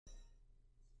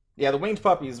Yeah, the winged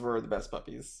puppies were the best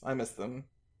puppies. I miss them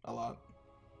a lot.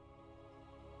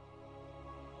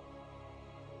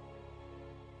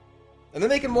 And then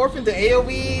they can morph into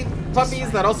AoE puppies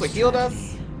that also healed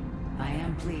us. I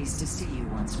am pleased to see you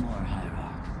once more,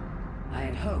 Hierarch. I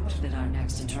had hoped that our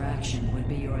next interaction would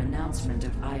be your announcement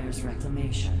of Ayer's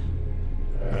reclamation.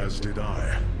 As did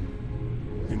I.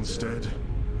 Instead,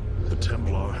 the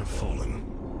Templar have fallen.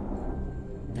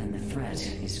 Then the threat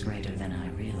is greater than I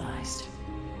realized.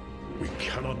 We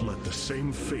cannot let the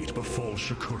same fate befall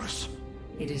Shakuras.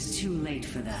 It is too late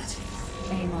for that.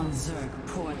 Amon Zerg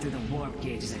poured through the warp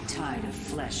gate as a tide of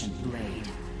flesh and blade.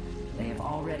 They have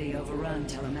already overrun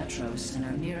Telemetros and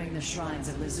are nearing the shrines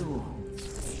of Lazul.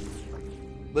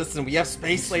 Listen, we have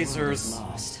space lasers.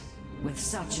 Lost. With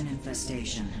such an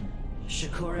infestation,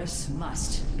 Shakuras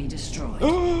must be destroyed.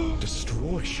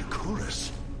 Destroy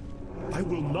Shakuras? I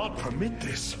will not permit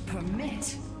this.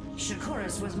 Permit?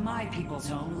 Shakuras was my people's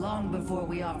home long before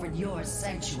we offered yours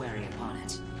sanctuary upon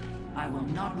it. I will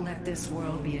not let this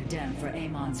world be a den for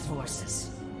Amon's forces.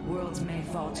 Worlds may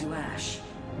fall to ash.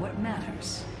 What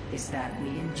matters is that we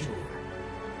endure.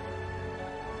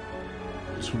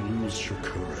 To lose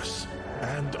Shakuras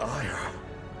and Ayer.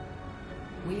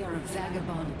 We are a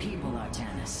vagabond people,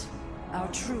 Artanis. Our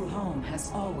true home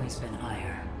has always been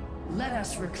Ayer. Let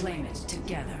us reclaim it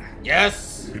together.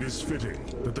 Yes! It is fitting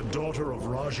that the daughter of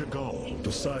Raja Gal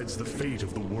decides the fate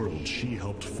of the world she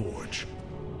helped forge.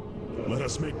 Let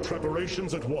us make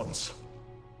preparations at once.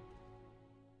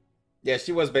 Yeah,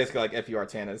 she was basically like, F you,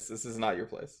 Artanis. This is not your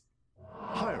place.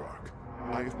 Hierarch,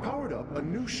 I have powered up a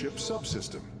new ship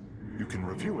subsystem. You can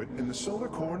review it in the solar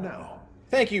core now.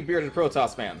 Thank you, bearded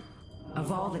Protoss man.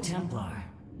 Of all the Templar,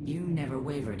 you never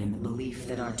wavered in the belief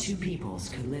that our two peoples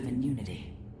could live in unity.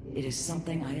 It is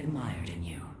something I admired in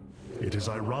you. It is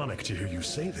ironic to hear you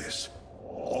say this.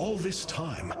 All this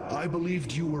time, I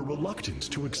believed you were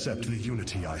reluctant to accept the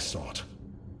unity I sought.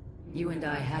 You and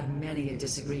I had many a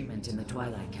disagreement in the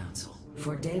Twilight Council.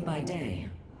 For day by day,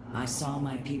 I saw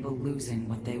my people losing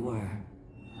what they were.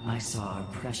 I saw our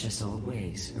precious old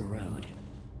ways erode.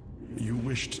 You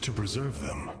wished to preserve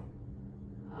them.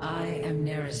 I am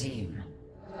Nerazim,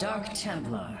 Dark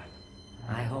Templar.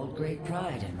 I hold great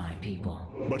pride in my people.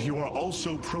 But you are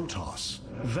also Protoss.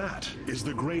 That is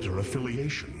the greater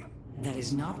affiliation. That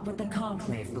is not what the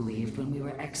Conclave believed when we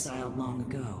were exiled long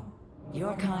ago.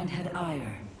 Your kind had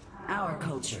ire. Our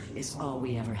culture is all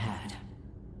we ever had.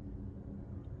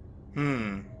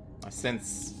 I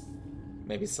sense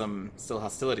maybe some still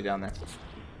hostility down there.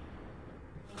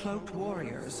 Cloaked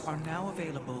warriors are now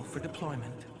available for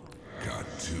deployment. Got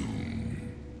to.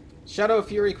 Shadow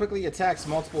Fury quickly attacks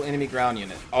multiple enemy ground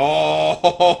unit.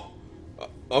 Oh!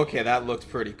 Okay, that looked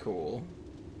pretty cool.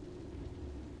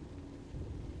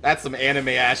 That's some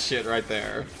anime-ass shit right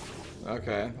there.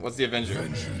 Okay, what's the Avenger?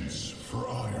 Vengeance for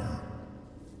ire.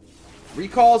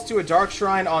 Recalls to a dark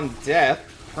shrine on death,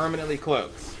 permanently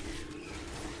cloaked.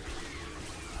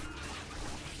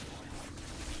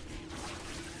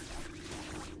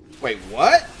 Wait,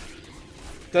 what?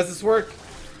 Does this work?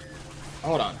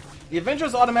 Hold on. The Avenger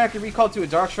is automatically recalled to a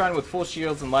dark shrine with full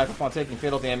shields and life upon taking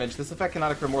fatal damage. This effect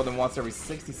cannot occur more than once every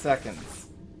 60 seconds.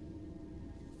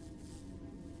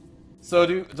 So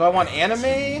do I want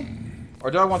anime? Or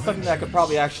do I want something that could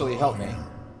probably actually help me?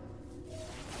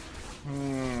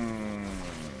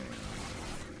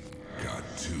 Got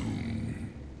to.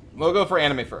 We'll go for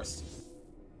anime first.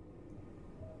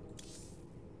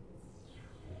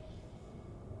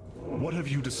 What have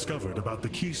you discovered about the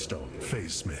Keystone,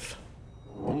 Phase Smith?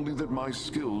 Only that my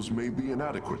skills may be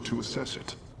inadequate to assess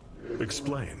it.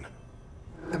 Explain.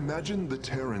 Imagine the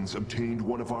Terrans obtained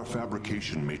one of our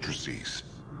fabrication matrices.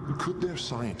 Could their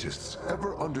scientists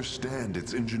ever understand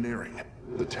its engineering?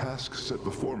 The task set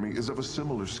before me is of a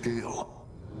similar scale.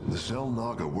 The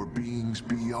Xel'Naga were beings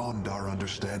beyond our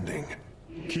understanding.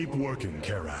 Keep working,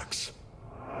 Karax.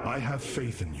 I have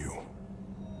faith in you.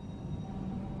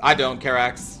 I don't,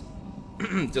 Karax.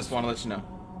 Just want to let you know.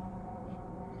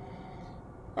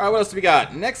 Alright, what else do we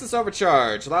got? Nexus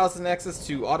Overcharge. Allows the Nexus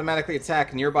to automatically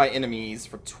attack nearby enemies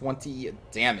for 20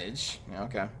 damage. Yeah,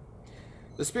 okay.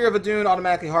 The Spear of Adun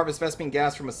automatically harvests Vespene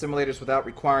gas from assimilators without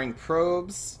requiring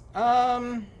probes.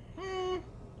 Stargates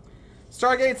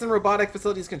and robotic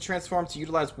facilities can transform to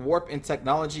utilize warp and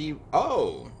technology.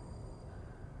 Oh!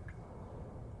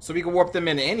 So we can warp them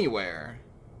in anywhere.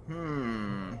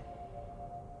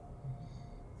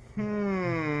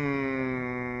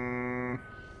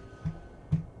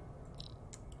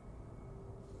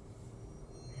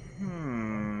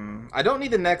 I don't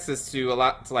need the Nexus to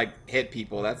like hit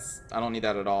people. I don't need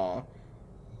that at all.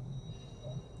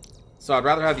 So I'd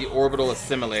rather have the orbital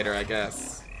assimilator, I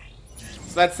guess.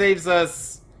 So that saves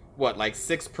us, what, like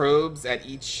 6 probes at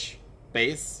each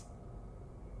base?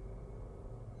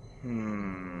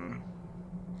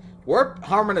 Warp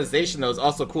harmonization, though, is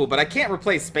also cool, but I can't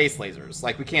replace space lasers.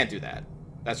 Like, we can't do that.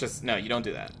 That's just... No, you don't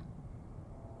do that.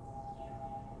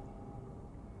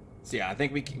 So yeah, I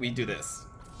think we do this.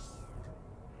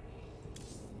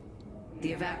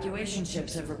 The evacuation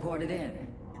ships have reported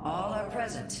in. All are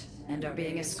present and are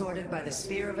being escorted by the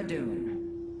Spear of Adun.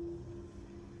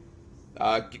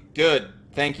 Good.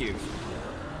 Thank you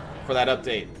for that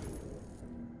update.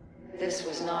 This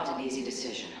was not an easy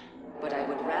decision, but I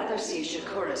would rather see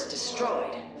Shakuras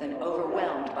destroyed than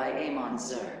overwhelmed by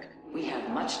Amon's Zerg. We have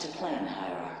much to plan,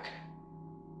 Hierarch.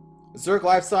 Zerg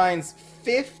life signs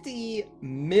 50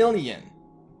 million.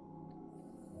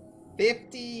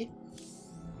 50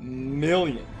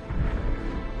 million.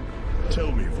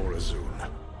 Tell me,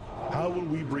 Vorazun, how will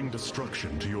we bring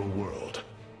destruction to your world?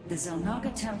 The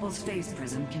Zelnaga Temple's phase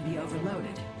prism can be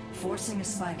overloaded, forcing a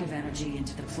spike of energy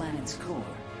into the planet's core.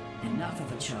 Enough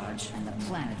of a charge, and the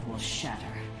planet will shatter.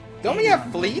 Don't we have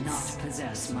Amon will fleets? not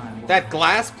possess my world. That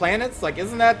glass planets? Like,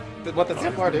 isn't that what the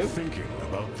Templar I've been do? thinking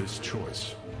about this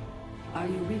choice. Are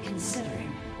you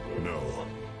reconsidering? No.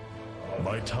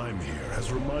 My time here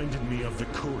has reminded me of the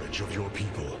courage of your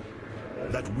people.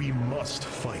 That we must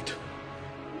fight.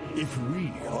 If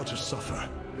we are to suffer,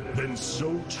 then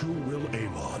so too will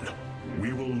Amon.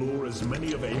 We will lure as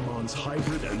many of Amon's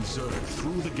hybrid and Zerg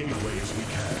through the gateway as we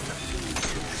can.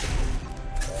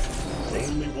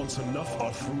 Only once enough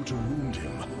are through to wound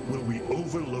him will we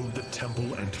overload the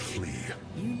temple and flee.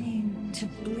 You mean to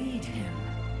bleed him?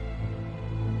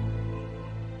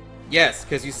 Yes,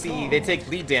 because you see, they take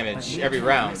bleed damage But every we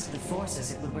round. risk the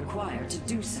forces it would require to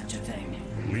do such a thing.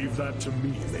 Leave that to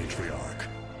me, Matriarch.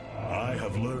 I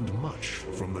have learned much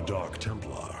from the Dark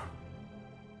Templar.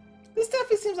 This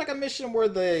definitely seems like a mission where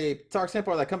the Dark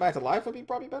Templar that come back to life would be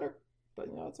probably better. But,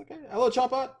 you know, it's okay. Hello,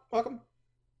 Chompot. Welcome.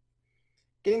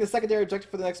 Getting the secondary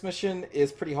objective for the next mission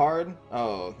is pretty hard.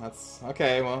 Oh, that's...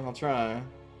 Okay, well, I'll try.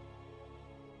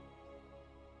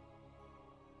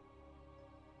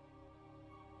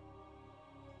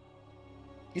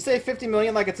 You say 50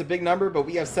 million like it's a big number, but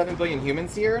we have 7 billion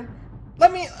humans here?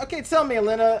 Let me... Okay, tell me,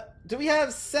 Elena. Do we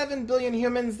have 7 billion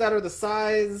humans that are the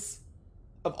size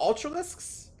of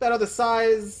Ultralisks? That are the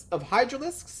size of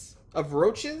Hydralisks? Of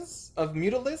Roaches? Of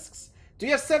Mutalisks? Do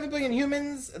you have 7 billion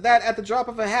humans that at the drop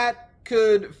of a hat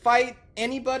could fight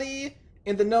anybody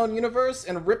in the known universe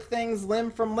and rip things limb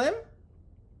from limb?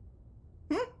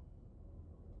 Do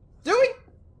we?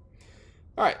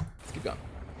 Alright, let's keep going.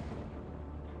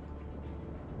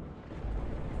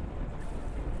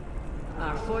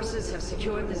 Our forces have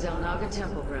secured the Zelnaga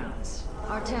Temple grounds.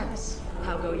 Artemis,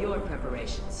 how go your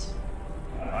preparations?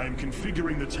 I am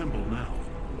configuring the temple now,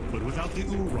 but without the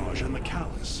Uraj and the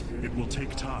Callus, it will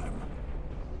take time.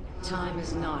 Time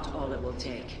is not all it will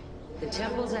take. The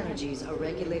temple's energies are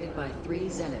regulated by 3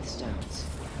 Zenith Stones.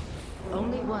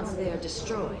 Only once they are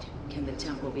destroyed can the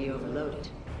temple be overloaded.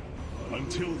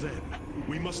 Until then,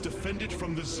 we must defend it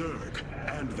from the Zerg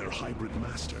and their hybrid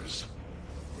masters.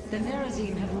 The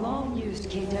Nerazim have long used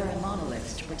Kadaran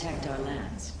monoliths to protect our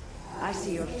lands. I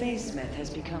see your Phasesmith has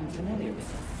become familiar with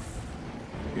them.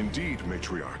 Indeed,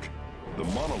 Matriarch. The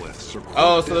monoliths are quite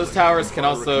Oh, so those deadly towers and can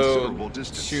fire a also considerable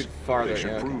distance. shoot farther, They should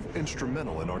yeah, okay. prove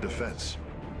instrumental in our defense.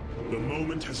 The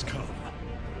moment has come.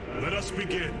 Let us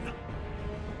begin.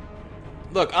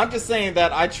 Look, I'm just saying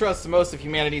that I trust most of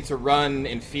humanity to run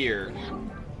in fear.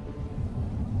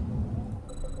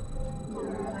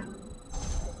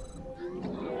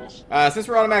 Since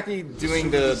we're automatically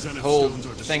doing the whole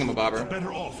thingamabobber, the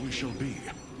better off we shall be.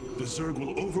 The Zerg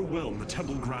will overwhelm the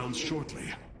temple grounds shortly.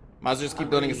 might as well just keep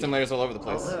building simulators all over the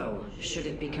place. Although, should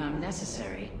it become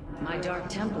necessary, my Dark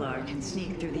Templar can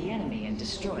sneak through the enemy and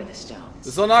destroy the stones.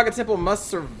 The Zelnaga Temple must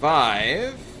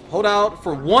survive. Hold out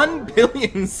for 1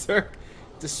 billion, sir.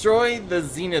 Destroy the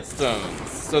Zenith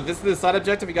Stones. So this is the side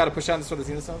objective. We got to push out and destroy the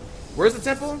Zenith Stones. Where's the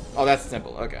temple? Oh, that's the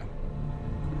temple. Okay.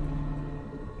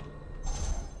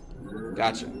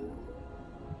 Gotcha.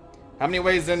 How many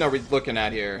ways in are we looking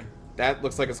at here? That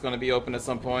looks like it's going to be open at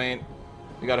some point.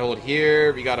 We got to hold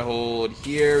here. We got to hold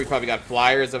here. We probably got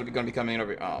flyers that are going to be coming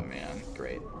over. Oh, man.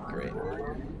 Great. Great.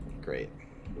 Great.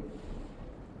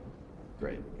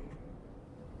 Great.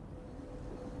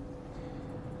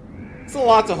 It's a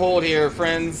lot to hold here,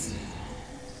 friends.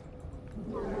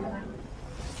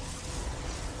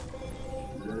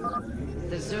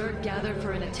 The Zerg gather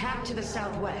for an attack to the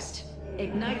southwest.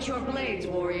 Ignite your blades,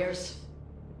 warriors.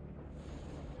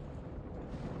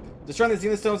 Destroying the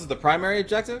Zenith Stones is the primary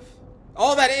objective?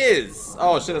 Oh, that is!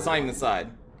 Oh, shit, that's not even the side.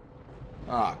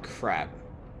 Oh, crap.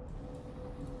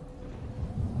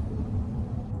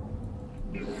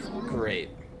 Great.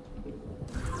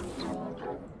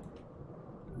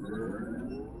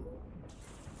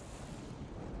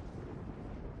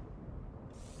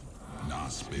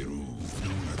 Nasperu.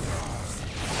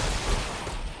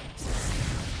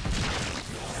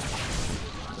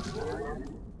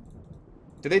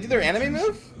 Did they do their anime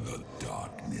move? The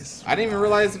darkness. I didn't even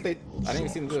realize if they... I didn't even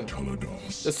see them do it.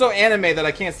 They're so anime that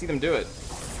I can't see them do it.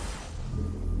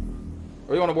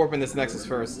 Or we want to warp in this Nexus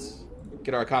first.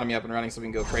 Get our economy up and running so we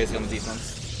can go crazy on the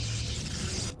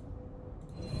defense.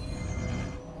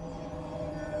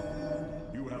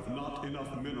 You have not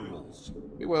enough minerals.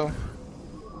 We will.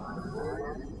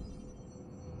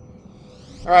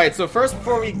 Alright, so first,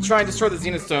 before we try and destroy the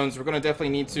Zenith Stones, we're going to definitely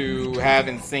need to have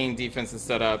insane defenses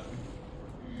set up.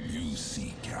 You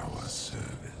seek our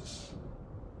service.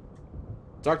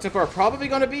 Dark Templar are probably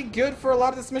going to be good for a lot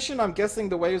of this mission. I'm guessing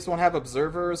the waves won't have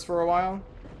observers for a while.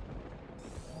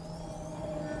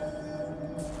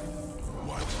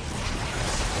 What?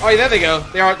 Oh, yeah, there they go.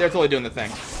 They're totally doing the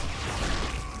thing.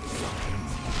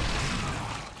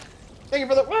 Thank you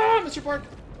for the... Ah, Mr. Park!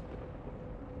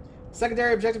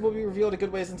 Secondary objective will be revealed a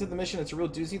good ways into the mission. It's a real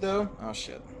doozy, though. Oh,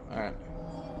 shit. Alright.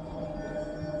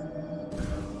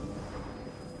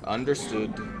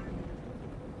 Understood.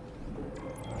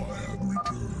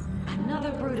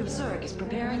 Another brood of Zerg is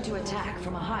preparing to attack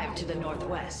from a hive to the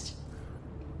northwest.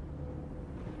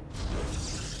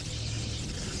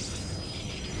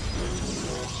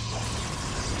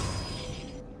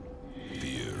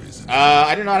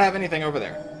 I do not have anything over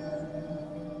there.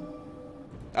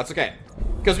 That's okay.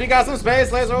 Because we got some space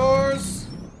lasers!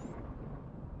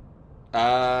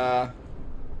 Actually,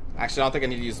 I don't think I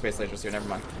need to use space lasers here. Never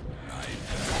mind.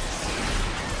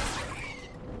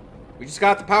 We just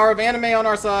got the power of anime on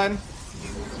our side.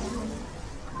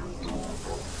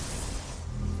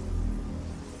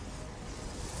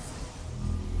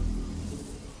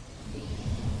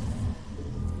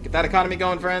 Get that economy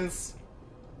going, friends.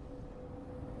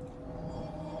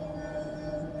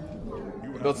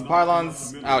 Build some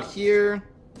pylons out here.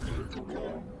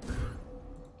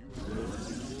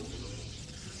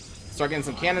 Start getting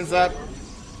some cannons up.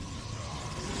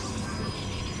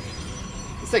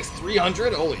 This takes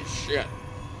 300? Holy shit.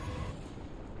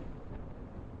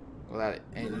 Well, that...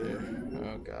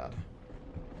 Oh, God.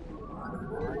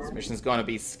 This mission's gonna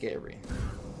be scary.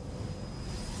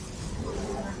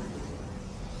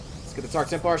 Let's get the Dark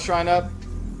Templar shrine up.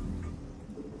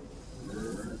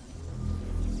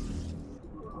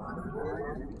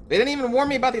 They didn't even warn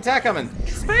me about the attack coming.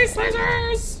 Space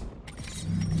lasers!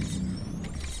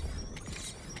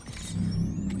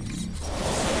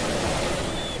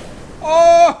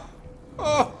 Oh!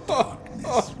 Oh! Oh!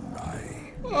 Oh!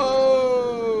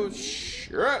 Oh!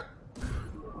 Shit!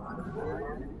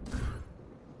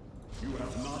 You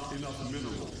have not enough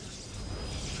minerals.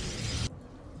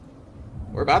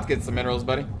 We're about to get some minerals,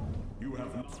 buddy. You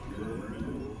have not.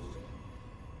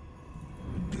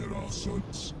 Get our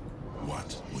sons.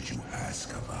 What would you ask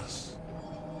of us?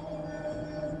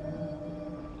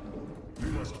 You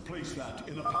must place that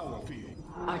in a power field.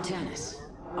 Artanis,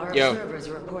 our Yo. observers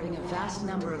are reporting a vast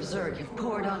number of Zerg have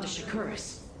poured onto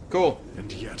Shakuris. Cool.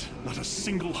 And yet, not a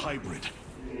single hybrid.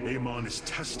 Amon is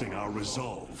testing our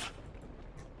resolve.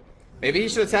 Maybe he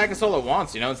should attack us all at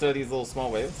once, you know, instead of these little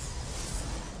small waves.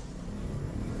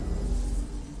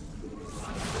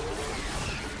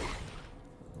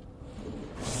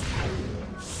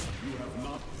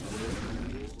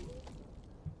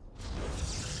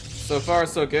 So far,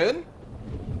 so good.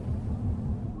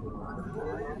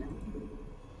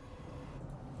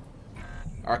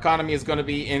 Our economy is going to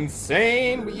be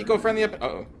insane. We eco-friendly up.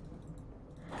 Uh-oh.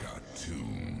 Got to.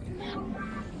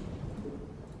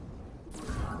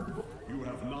 You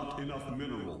have not enough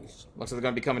minerals. Looks like they're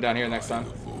going to be coming down here next time.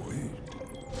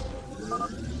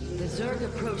 The Zerg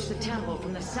approach the temple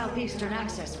from the southeastern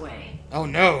accessway. Oh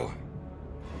no.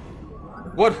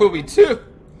 What will we do?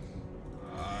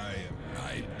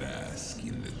 I bask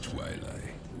in the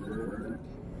twilight.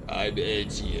 I'm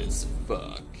edgy as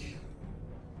fuck.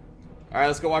 Alright,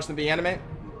 let's go watch them be anime.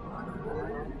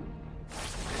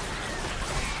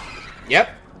 Yep.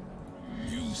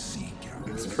 You seek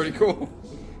our It's pretty cool.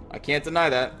 I can't deny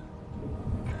that.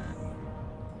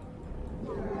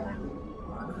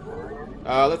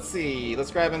 Let's see.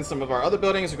 Let's grab in some of our other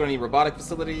buildings. We're going to need robotic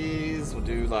facilities. We'll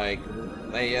do like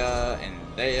Leia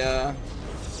and Leia.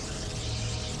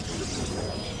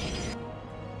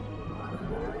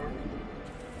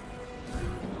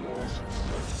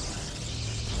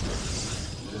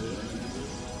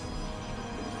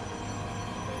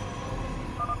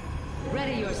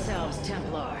 Ready yourselves,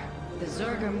 Templar. The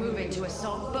Zerg are moving to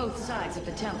assault both sides of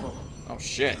the temple. Oh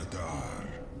shit.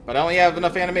 But I only have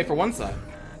enough anime for one side.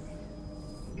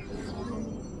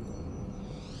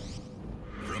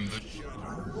 From the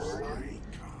shadows I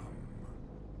come.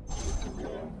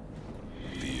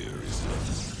 Fear is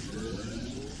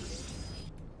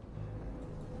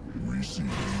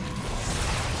Receive.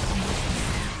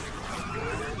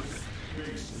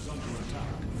 Base is under attack.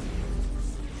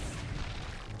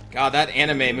 God, that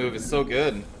anime move is so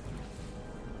good.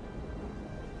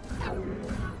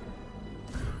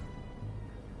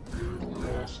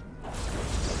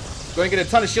 Going to get a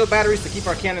ton of shield batteries to keep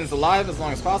our cannons alive as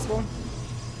long as possible.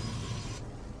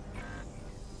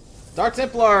 Dark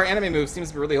Templar anime move seems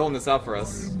to be really holding this out for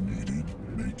us. Needed.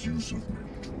 Make use of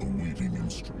it. Awaiting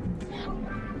instrument.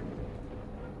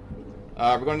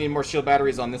 We're going to need more shield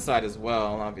batteries on this side as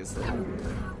well, obviously.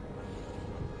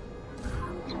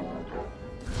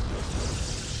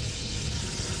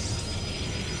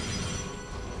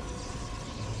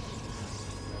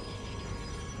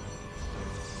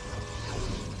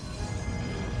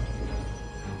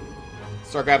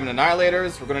 Start grabbing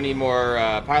annihilators. We're going to need more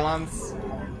pylons.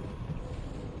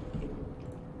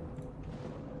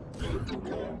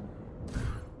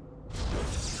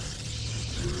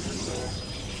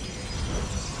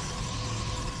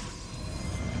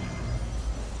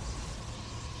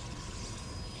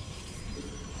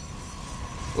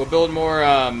 We'll build more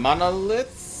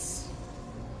monoliths.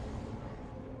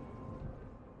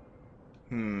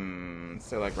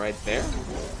 So like right there.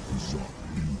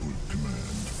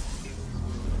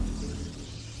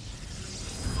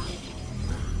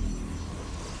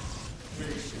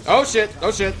 Oh shit!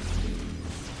 Oh shit!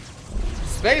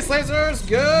 Space lasers,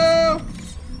 go!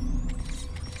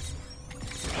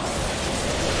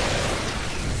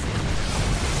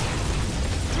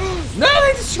 No,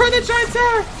 they destroyed the giant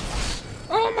tower!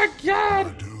 Oh my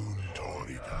god!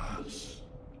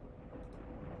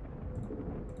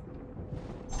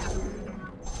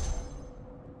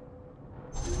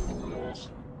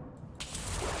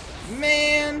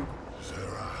 Man!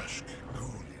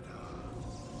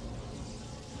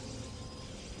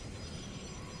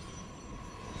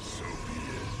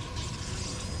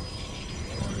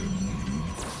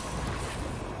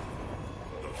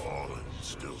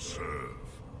 Still serve.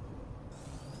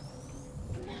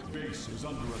 Base is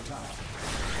under attack.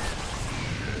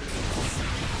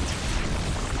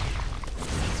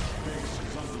 Base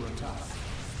is under attack.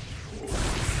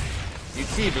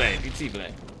 Beautiful, beautiful.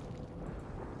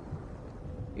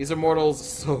 These immortals,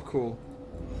 so cool.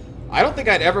 I don't think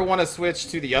I'd ever want to switch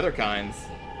to the other kinds.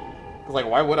 'Cause, like,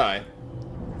 why would I?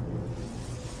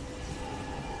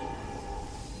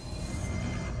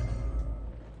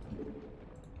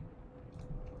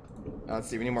 Let's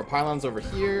see, we need more pylons over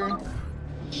here.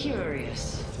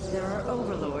 Curious. There are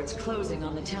overlords closing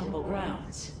on the temple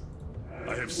grounds.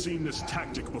 I have seen this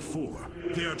tactic before.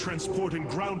 They are transporting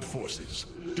ground forces.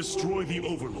 Destroy the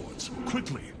overlords,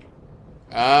 quickly.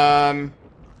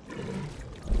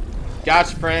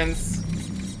 Gotcha, friends.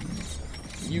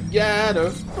 You got a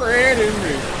friend in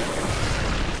me.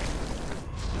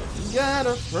 You got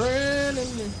a friend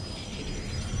in me.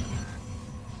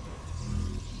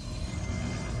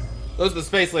 Those are the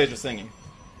space lasers singing.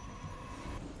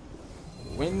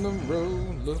 When the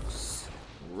road looks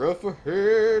rough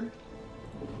ahead.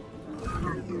 I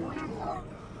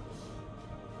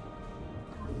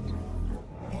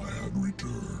had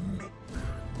returned.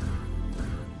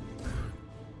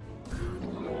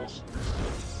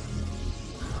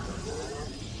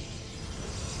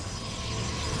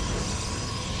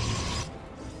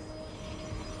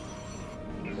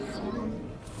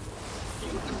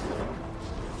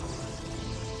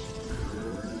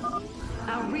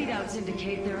 Our readouts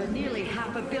indicate there are nearly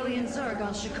 500 million Zerg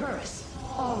on Shakuras.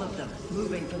 All of them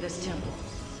moving for this temple.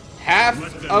 Half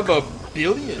Let them of a come.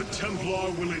 billion. The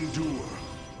Templar will endure.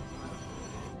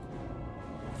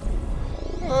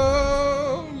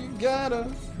 Oh, you got a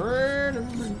friend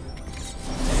in me.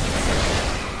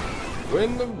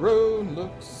 When the road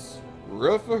looks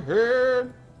rough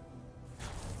ahead.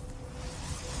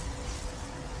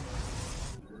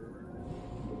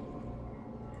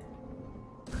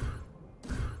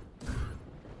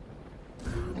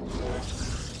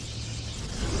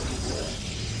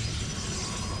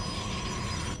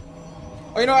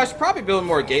 Oh, you know, I should probably build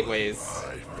more gateways.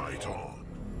 I fight on.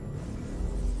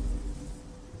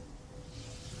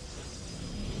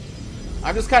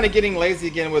 I'm just kind of getting lazy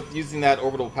again with using that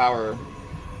orbital power.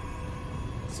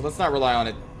 So let's not rely on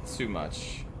it too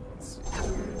much. Let's see.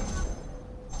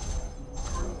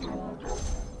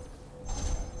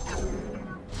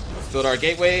 Let's build our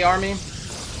gateway army.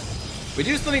 We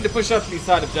do still need to push up to these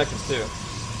side objectives too.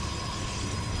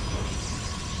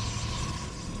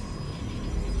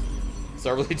 So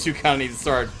I really do kind of need to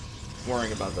start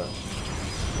worrying about that.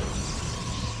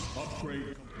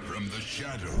 Upgrade from the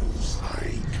shadows.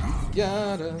 I come.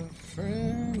 Got a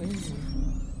friend in me.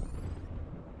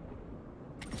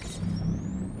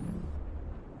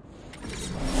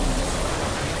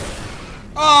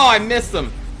 Oh, I missed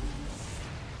him.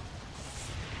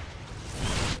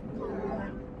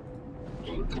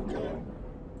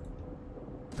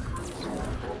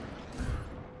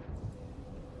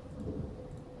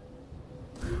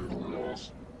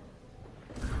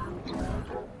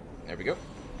 There we go.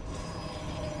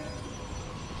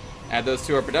 Add those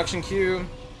to our production queue.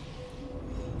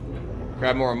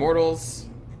 Grab more immortals.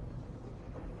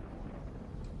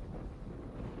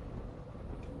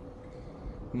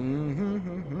 Be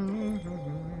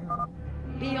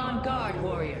on guard,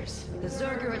 warriors. The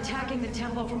Zerg are attacking the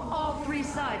temple from all three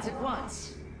sides at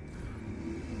once.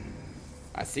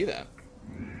 I see that.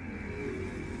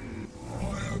 I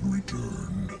have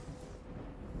returned.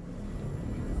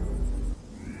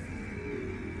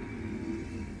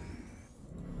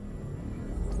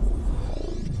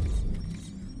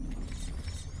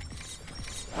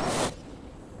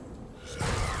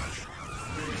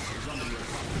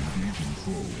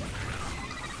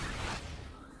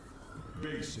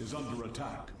 Base is under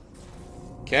attack.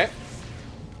 Okay.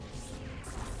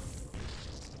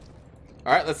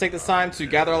 Alright, let's take this time to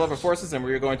gather all of our forces and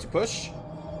we're going to push.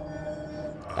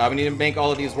 We need to make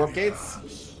all of these warp gates.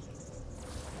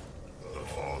 The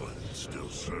fallen still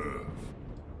serve.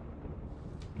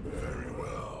 Very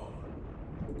well.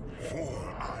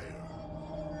 For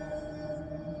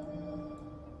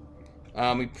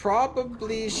iron. We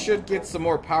probably should get some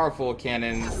more powerful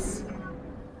cannons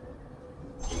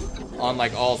on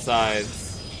like all sides.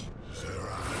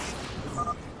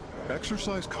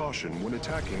 Exercise caution when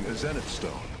attacking a Zenith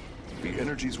Stone. The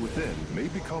energies within may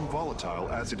become volatile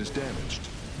as it is damaged.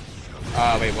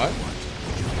 Wait, what?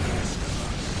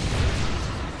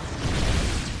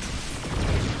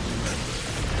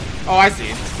 Oh, I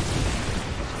see.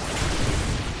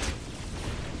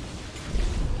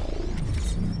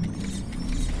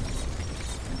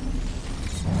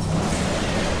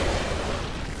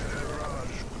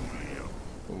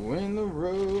 When the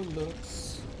road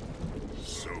looks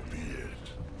So be it.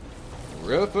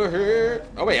 rough ahead.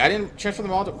 Oh wait, I didn't transfer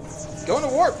them all to go into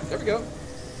warp. There we go.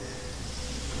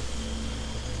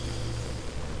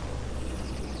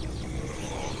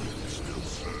 Still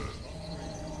serve.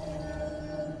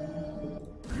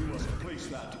 You must place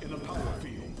that in a power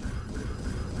field.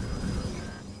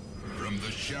 From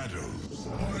the shadows.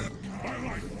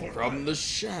 From the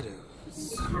shadows.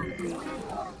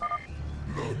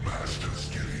 The Master's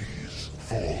gaze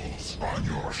falls on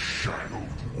your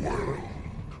shadowed world.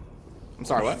 I'm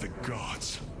sorry, By what? the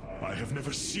gods, I have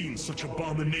never seen such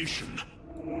abomination.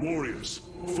 Warriors,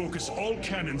 focus all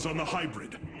cannons on the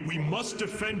hybrid. We must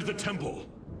defend the temple.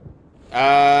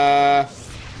 Base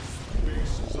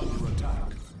is under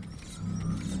attack.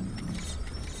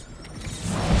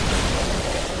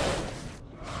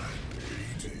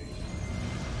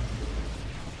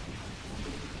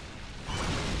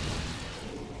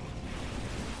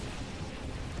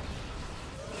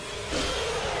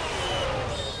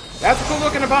 That's a cool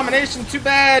looking abomination. Too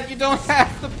bad you don't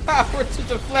have the power to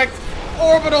deflect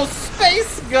orbital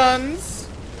space guns.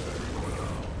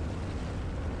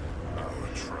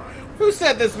 Who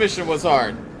said this mission was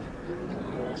hard?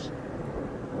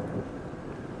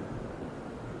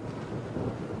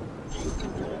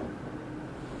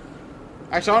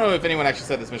 Actually, I don't know if anyone actually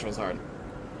said this mission was hard.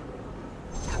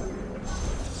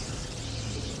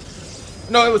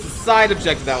 No, it was a side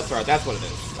objective that was hard. That's what it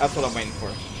is. That's what I'm waiting for.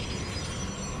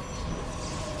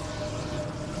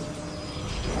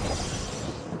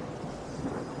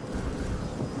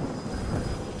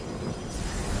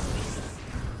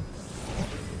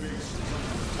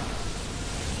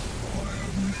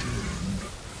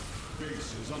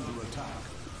 Base is under attack.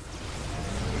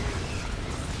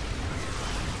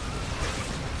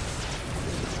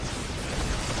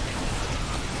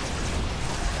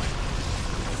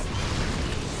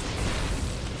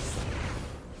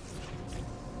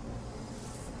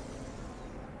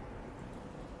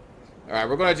 Alright,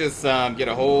 we're gonna just get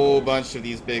a whole bunch of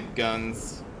these big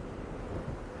guns.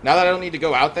 Now that I don't need to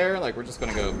go out there, like, we're just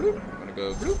gonna go bloop, gonna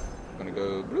go bloop, gonna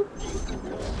go bloop,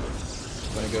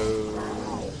 gonna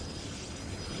go...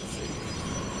 Let's see.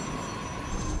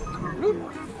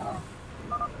 Bloop.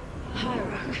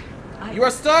 Hyrule, You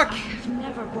are stuck! I have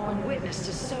never borne witness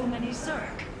to so many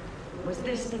Zerg. Was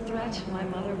this the threat my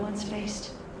mother once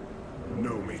faced?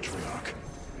 No, Matriarch.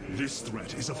 This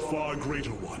threat is a far greater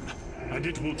one, and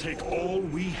it will take all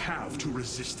we have to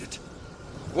resist it.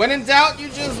 When in doubt, you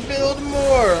just build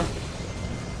more.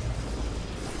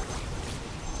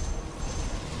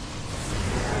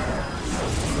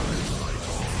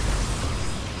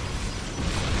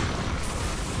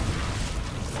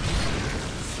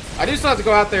 I do still have to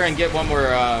go out there and get one more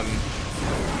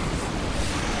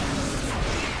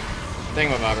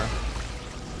thingamabobber.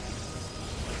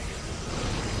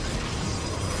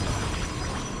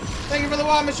 Thank you for the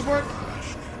wall, Mr. Bork.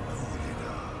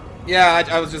 Yeah,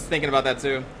 I was just thinking about that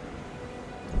too.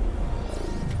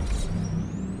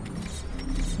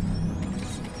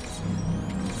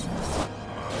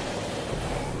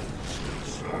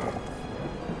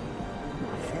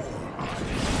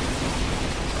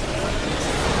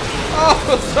 Oh,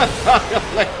 that's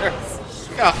hilarious.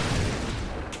 God.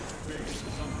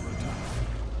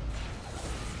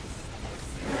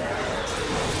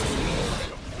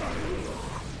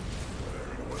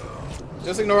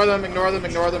 Just ignore them, ignore them,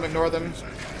 ignore them, ignore them.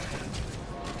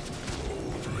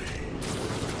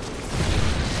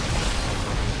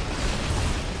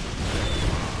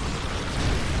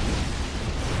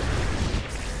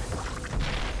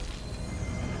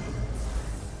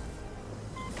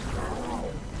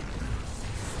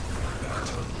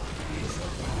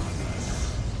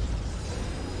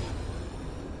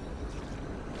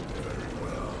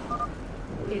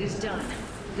 It is done.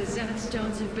 The Zenith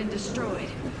Stones have been destroyed.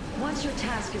 Once your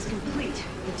task is complete,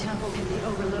 the temple can be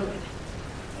overloaded.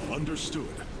 Understood.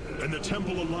 And the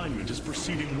temple alignment is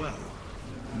proceeding well.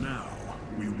 Now,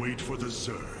 we wait for the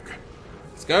Zerg.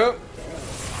 Let's go.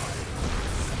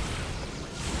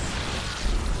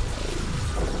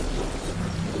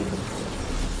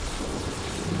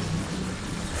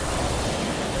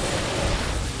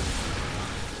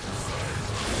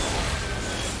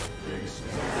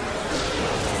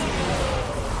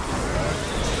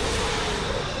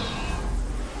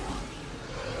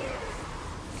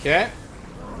 Okay.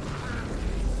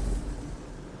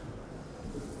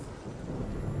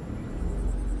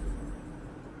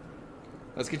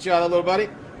 Let's get you out of there, little buddy.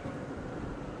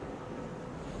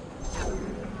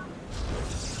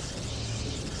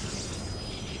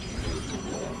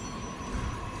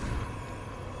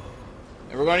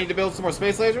 And we're going to need to build some more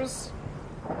space lasers.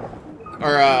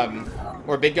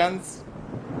 Or big guns.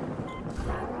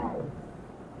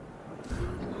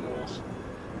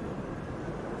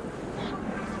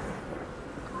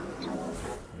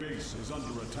 Base is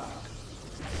under attack.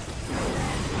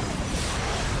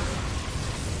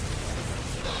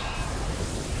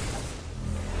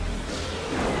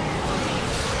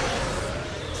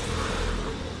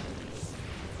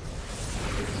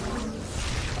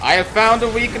 I have found a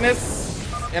weakness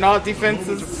in our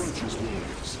defenses. Approaches,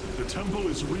 warriors. The temple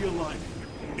is realigning.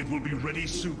 It will be ready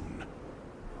soon.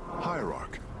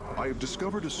 Hierarch, I have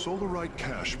discovered a solarite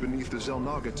cache beneath the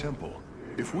Zelnaga temple.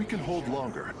 If we can hold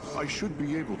longer, I should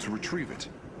be able to retrieve it.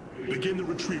 Begin the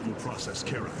retrieval process,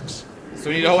 Karax. So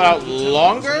we need to hold out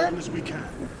longer? As long as we can.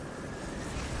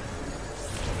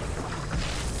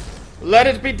 Let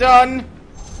it be done.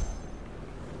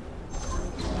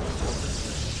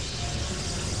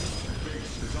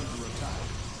 Base is under attack.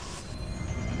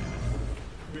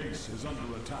 Base is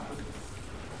under attack.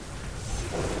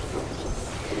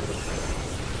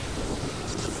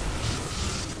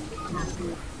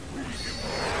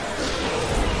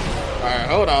 Alright,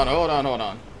 hold on, hold on, hold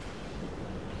on.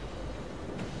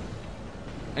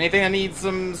 Anything that needs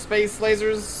some space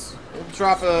lasers? We'll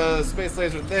drop a space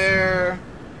laser there.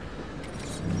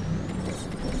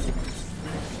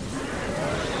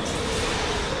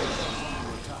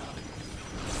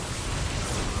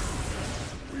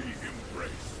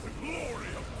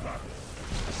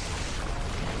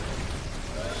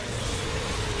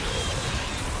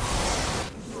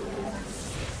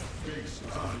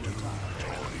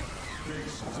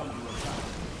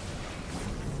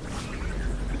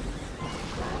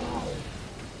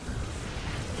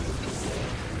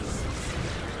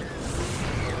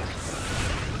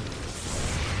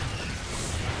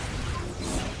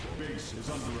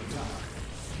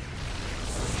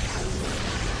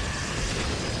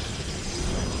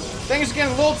 Things are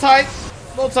getting a little tight.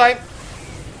 A little tight.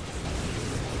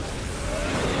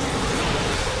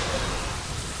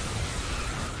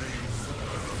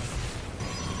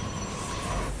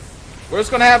 We're just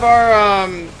gonna have our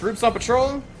groups on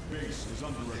patrol. Base is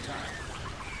under attack.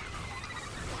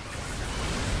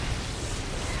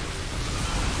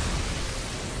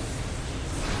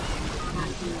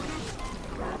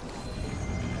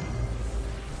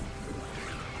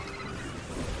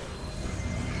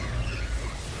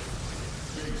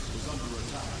 Base is under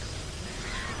attack.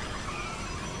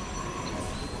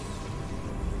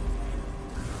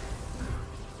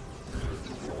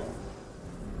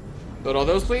 Build all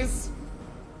those, please.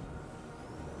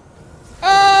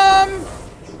 Our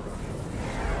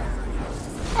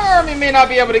army may not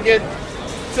be able to get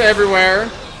to everywhere.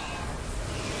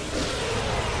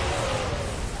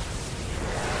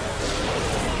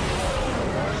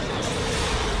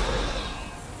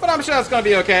 But I'm sure that's gonna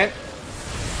be okay.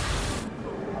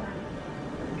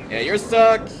 Yeah, you're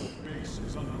stuck.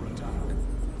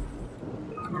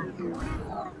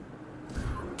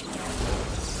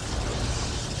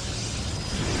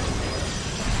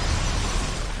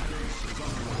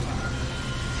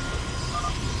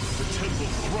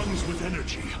 With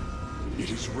energy.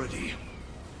 It is ready.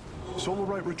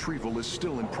 Solarite retrieval is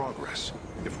still in progress.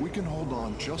 If we can hold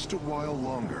on just a while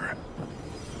longer.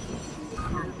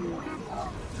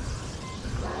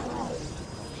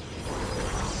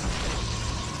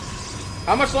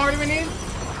 How much longer do we need?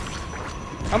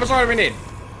 How much longer do we need?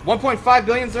 1.5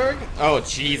 billion Zerg? Oh,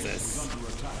 Jesus.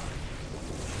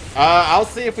 I'll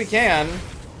see if we can.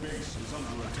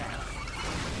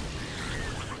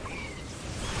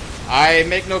 I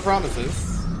make no promises.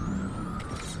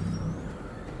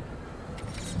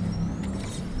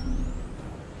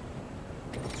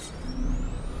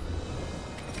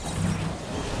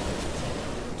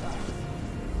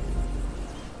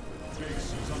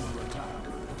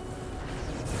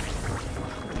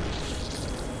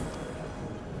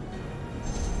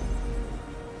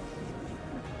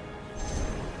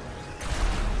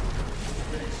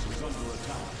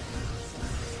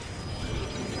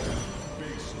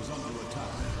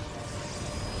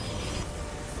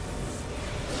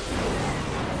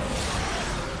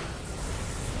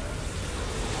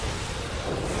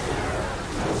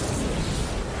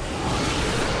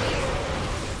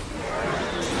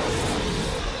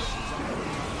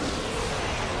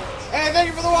 Thank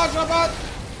you for the watch, robot.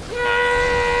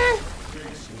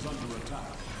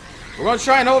 We're gonna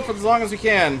try and hold for as long as we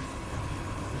can.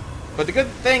 But the good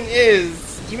thing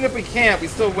is, even if we can't, we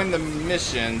still win the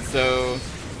mission, so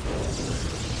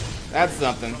that's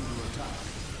something.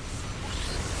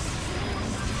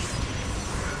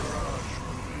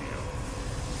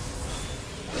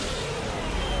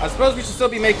 I suppose we should still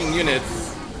be making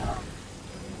units.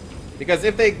 Because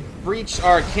if they breach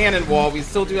our cannon wall, we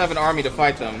still do have an army to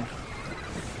fight them.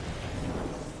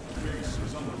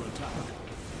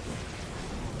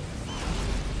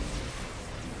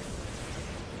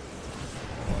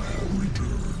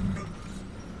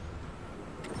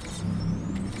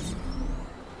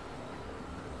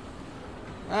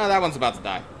 Ah, that one's about to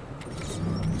die.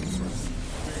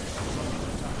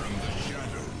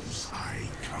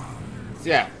 So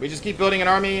yeah, we just keep building an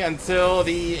army until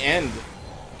the end.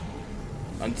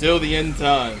 Until the end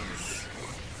times.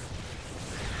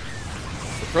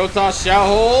 The Protoss shall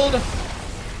hold.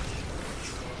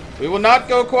 We will not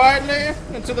go quietly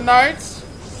into the night.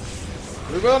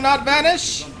 We will not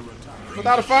vanish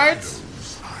without a fight.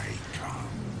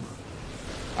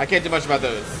 I can't do much about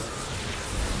those.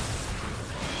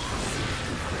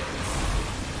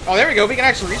 Oh, there we go. We can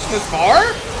actually reach this far?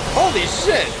 Holy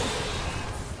shit.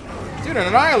 Dude, an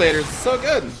Annihilator is so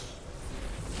good.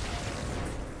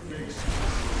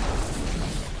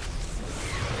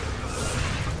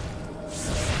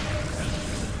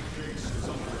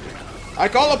 I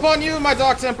call upon you, my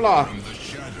Dark Templar.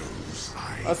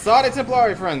 Asade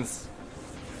Templari, friends.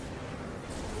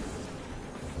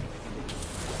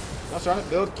 I was trying to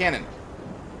build a cannon.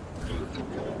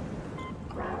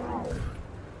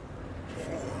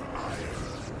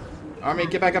 Army,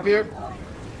 get back up here.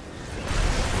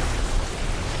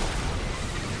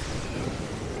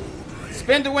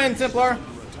 Spin to win, Templar.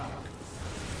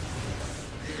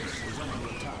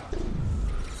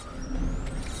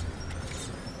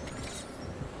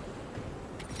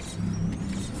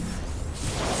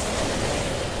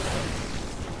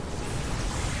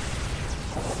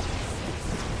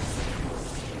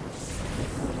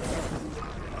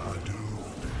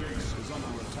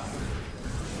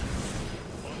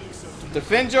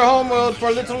 Defend your homeworld for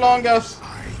a little longer.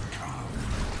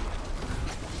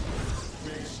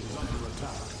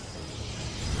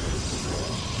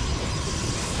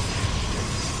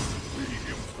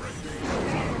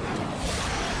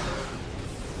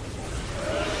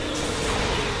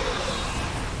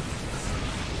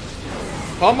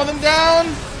 Pummel them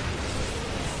down.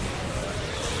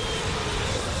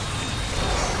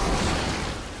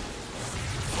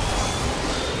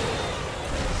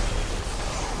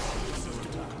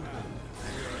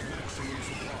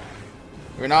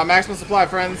 We're now at maximum supply,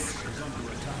 friends.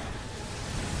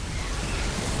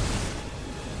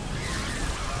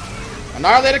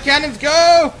 Annihilator cannons,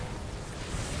 go!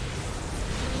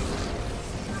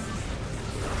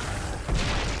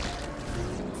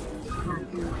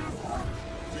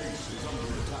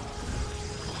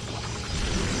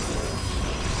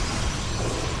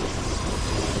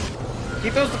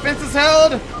 Keep those defenses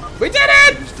held! We did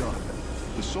it! It is done.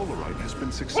 The Solarite has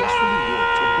been successfully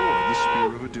warped aboard the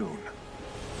Spear of Adun.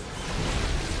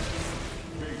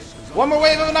 One more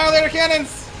wave of Annihilator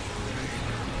cannons!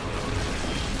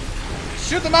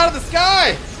 Shoot them out of the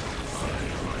sky!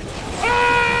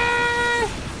 Ah!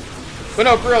 But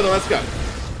no, for real though, let's go.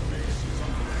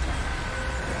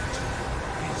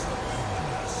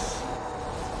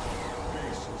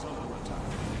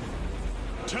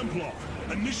 Templar,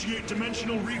 initiate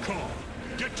dimensional recall.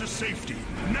 Get to safety,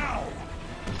 now!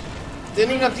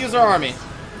 Didn't even have to use our army.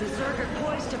 The Zerg are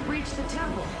poised to breach the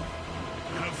temple.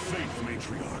 Have faith,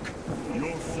 Matriarch.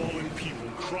 Your fallen people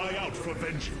cry out for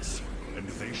vengeance, and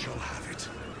they shall have it.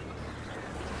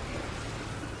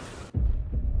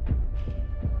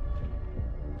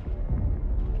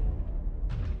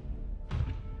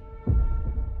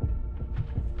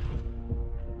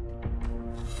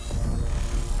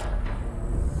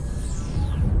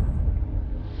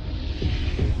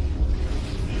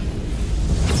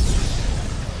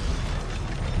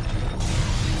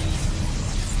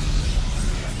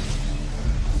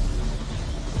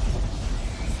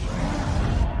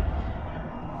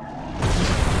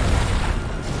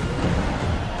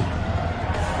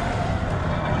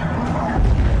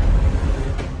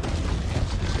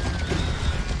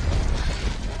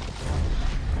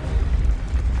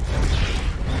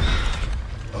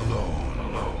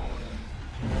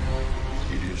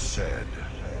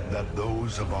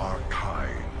 Those of our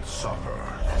kind suffer,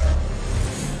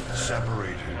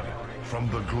 separated from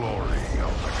the glory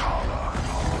of the Kala.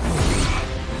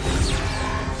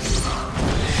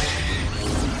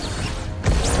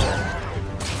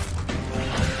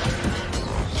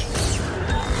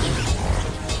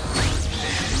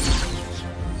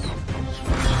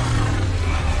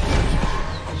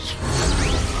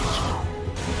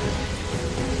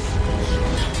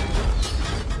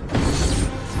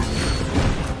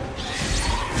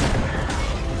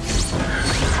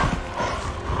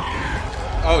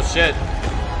 Oh shit.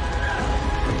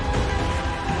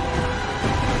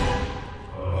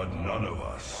 But none of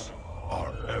us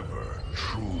are ever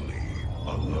truly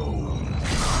alone.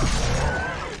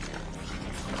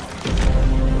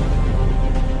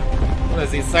 What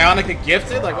is he, psionically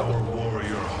gifted? Like, what Our the...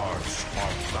 warrior hearts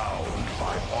are bound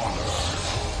by honor,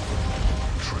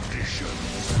 tradition.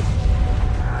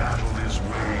 Battle is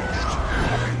waged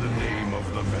in the name of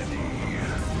the many.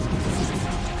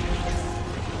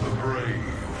 The brave,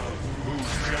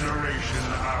 whose generation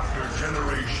after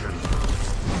generation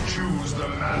choose the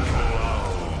mantle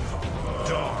of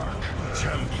Dark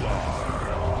Templar.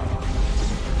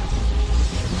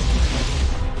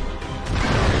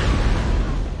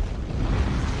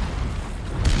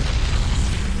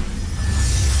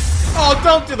 Oh,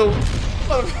 don't do the...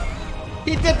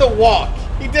 He did the walk.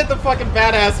 He did the fucking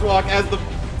badass walk as the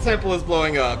temple is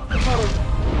blowing up.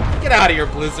 Get out of here,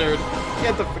 Blizzard.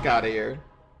 Get the fuck out of here.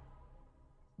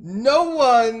 No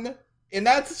one in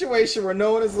that situation where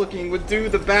no one is looking would do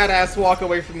the badass walk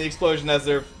away from the explosion as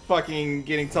they're fucking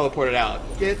getting teleported out.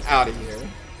 Get out of here.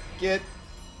 Get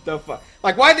the fuck...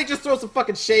 Like, why'd they just throw some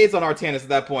fucking shades on Artanis at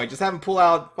that point? Just have him pull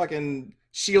out fucking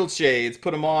shield shades,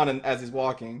 put them on and, as he's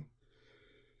walking.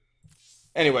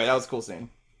 Anyway, that was a cool scene.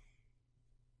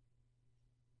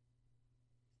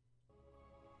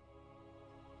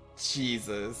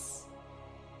 Jesus.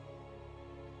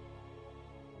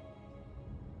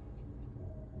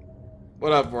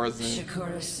 What up, Warzone?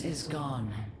 Shakuras is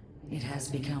gone. It has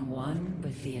become one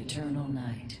with the eternal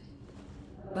night.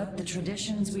 But the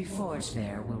traditions we forged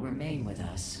there will remain with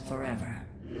us forever.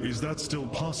 Is that still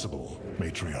possible,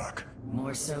 Matriarch?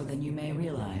 More so than you may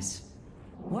realize.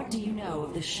 What do you know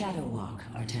of the Shadow Walk,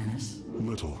 Artanis?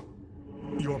 Little.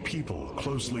 Your people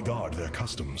closely guard their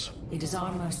customs. It is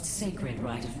our most sacred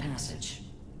rite of passage.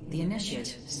 The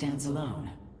initiate stands alone.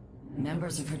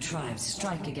 Members of her tribe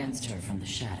strike against her from the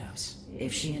shadows.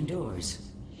 If she endures,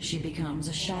 she becomes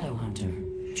a shadow hunter.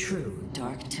 True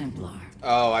Dark Templar.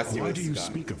 Oh, I see. Why what do this you is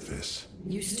speak of this?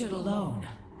 You stood alone,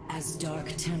 as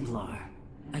Dark Templar,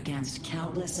 against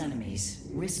countless enemies,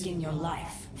 risking your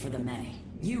life for the many.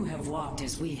 You have walked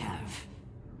as we have.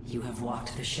 You have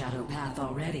walked the shadow path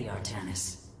already,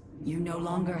 Artanis. You no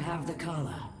longer have the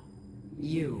Kala.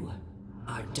 You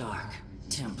are Dark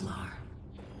Templar.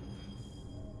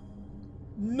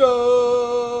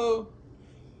 No!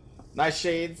 Nice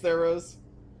shades there, Rose.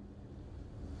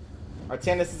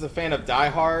 Artanis is a fan of Die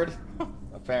Hard.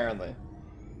 Apparently.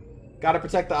 Gotta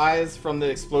protect the eyes from the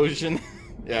explosion.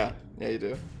 Yeah, you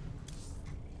do.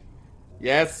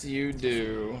 Yes, you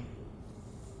do.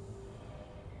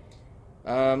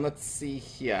 Let's see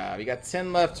here. We got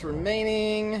 10 left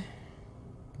remaining.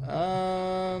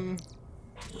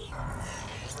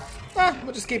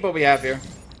 We'll just keep what we have here.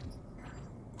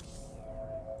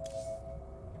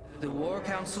 The War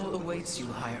Council awaits you,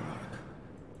 Hierarch.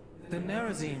 The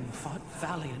Nerazine fought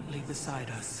valiantly beside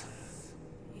us,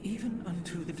 even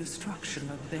unto the destruction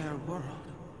of their world.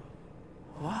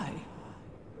 Why?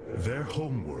 Their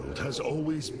homeworld has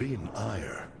always been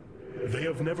Ire. They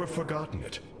have never forgotten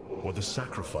it, or the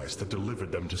sacrifice that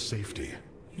delivered them to safety.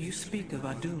 You speak of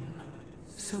Adun.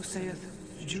 So saith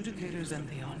Judicator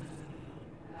Zentheon.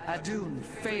 Adun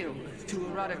failed to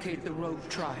eradicate the rogue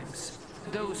tribes,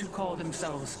 those who call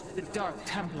themselves the Dark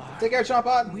Templar. Take care,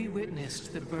 Chompot. We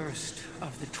witnessed the burst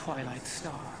of the Twilight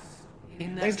Star.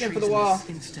 In that Thanks again for the wall. treasonous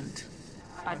instant,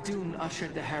 Adun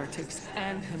ushered the heretics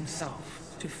and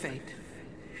himself to fate,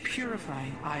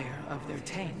 purifying Ire of their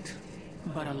taint,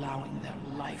 but allowing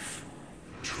them life.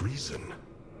 Treason?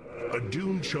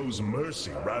 Adun chose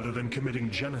mercy rather than committing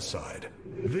genocide.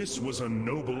 This was a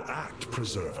noble act,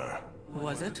 Preserver.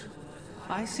 Was it?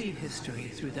 I see history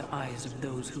through the eyes of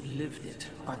those who lived it,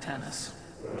 Artanis.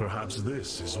 Perhaps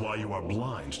this is why you are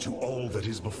blind to all that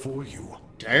is before you.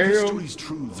 Damn. History's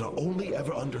truths are only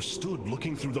ever understood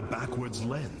looking through the backwards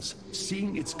lens,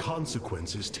 seeing its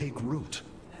consequences take root.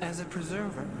 As a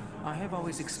preserver, I have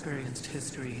always experienced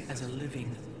history as a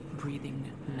living, breathing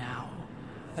now,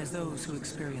 as those who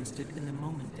experienced it in the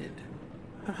moment did.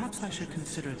 Perhaps I should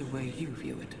consider the way you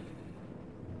view it.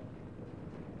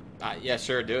 Yeah,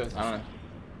 sure, do it. I don't know.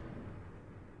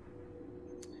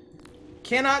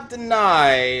 Cannot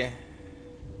deny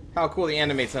how cool the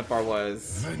animate Templar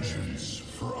was. Vengeance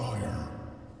for Ire.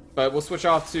 But we'll switch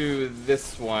off to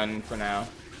this one for now.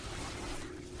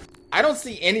 I don't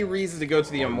see any reason to go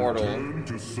to the Immortal.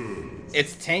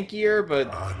 It's tankier,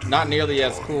 but not nearly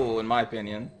as cool, in my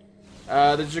opinion.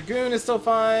 The Dragoon is still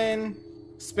fine.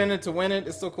 Spin it to win it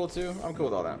is still cool, too. I'm cool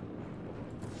with all that.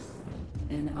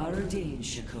 An Aradine,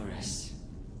 Shakuras.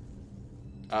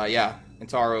 Yeah.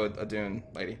 Intaro Adun,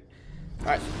 lady.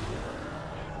 Alright.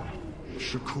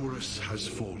 Shakuras has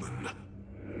fallen,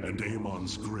 and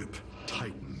Amon's grip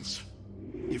tightens.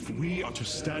 If we are to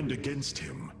stand against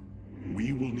him,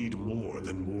 we will need more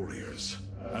than warriors.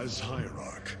 As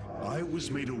Hierarch, I was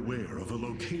made aware of a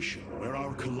location where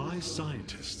our Kalai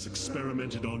scientists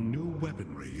experimented on new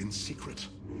weaponry in secret.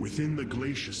 Within the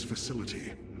Glacius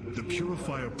facility, the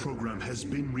Purifier program has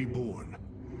been reborn.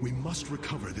 We must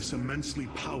recover this immensely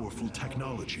powerful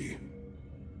technology.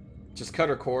 Just cut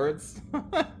her cords?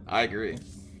 I agree.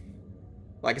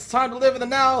 Like, it's time to live in the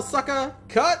now, sucker!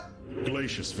 Cut!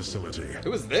 Glacius facility.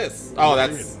 Who is this? Oh,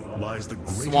 that's Within lies the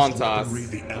greatest Swantos. weaponry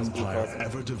the Empire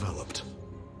ever developed.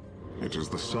 It is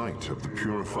the site of the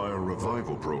Purifier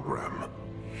Revival Program.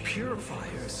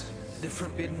 Purifiers, the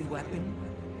forbidden weapon,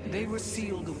 they were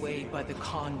sealed away by the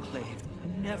Conclave,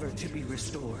 never to be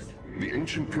restored. The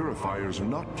ancient purifiers are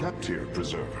not kept here,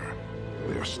 Preserver.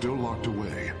 They are still locked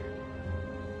away.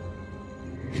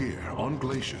 Here, on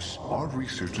Glacius, our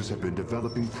researchers have been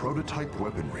developing prototype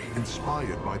weaponry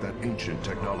inspired by that ancient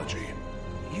technology.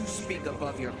 You speak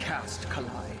above your caste,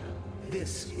 Kalai.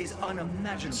 This is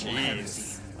unimaginable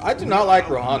heresy. I do not like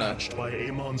Rohana. Outmatched by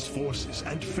Amon's forces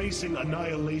and facing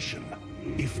annihilation.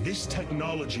 If this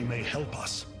technology may help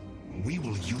us, we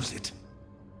will use it.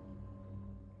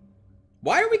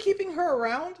 Why are we keeping her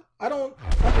around? I don't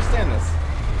understand this.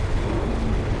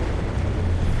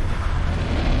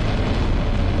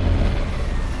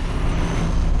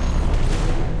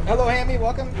 Hello, Hammy,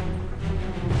 welcome.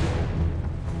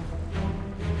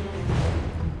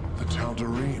 The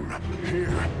Tal'Darim,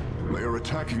 here. They are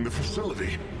attacking the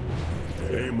facility.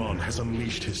 Amon has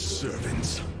unleashed his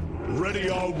servants. Ready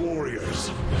our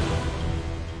warriors.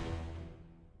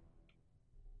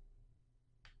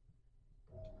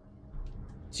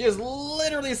 She has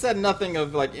literally said nothing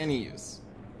of, like, any use.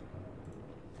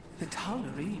 The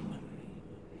Tal'Darim.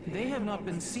 They have not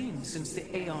been seen since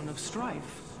the Aeon of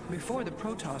Strife, before the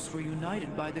Protoss were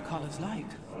united by the Kala's light.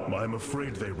 I'm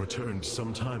afraid they returned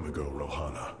some time ago,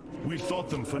 Rohana. We thought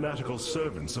them fanatical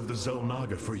servants of the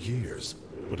Xel'Naga for years,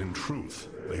 but in truth,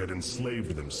 they had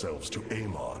enslaved themselves to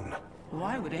Amon.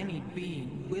 Why would any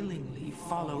being willingly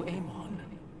follow Amon?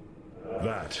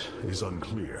 That is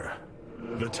unclear.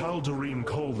 The Tal'Darim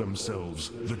call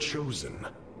themselves the Chosen.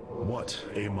 What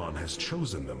Amon has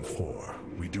chosen them for,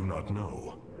 we do not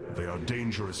know. They are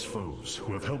dangerous foes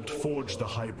who have helped forge the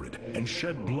hybrid and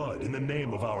shed blood in the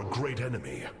name of our great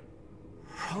enemy.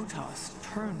 Protoss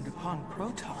turned upon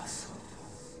Protoss.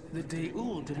 The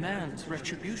Deul demands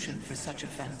retribution for such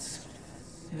offense.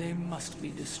 They must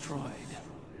be destroyed.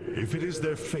 If it is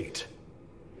their fate,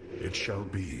 it shall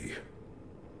be.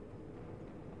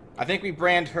 I think we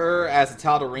brand her as a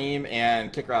Tal'Darim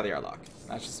and kick her out of the airlock.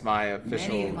 That's just my official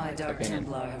Many of my Dark opinion.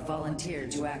 Templar have volunteered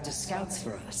to act as scouts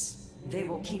for us. They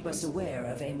will keep us aware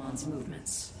of Amon's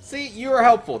movements. See, you were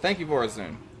helpful. Thank you,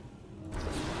 Vorazun.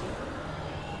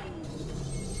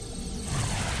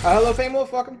 Hello, Fame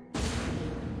Wolf. Welcome.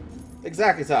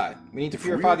 Exactly, Ty. We need to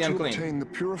purify the unclean. If we are to obtain the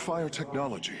purifier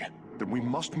technology, then we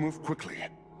must move quickly.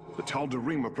 The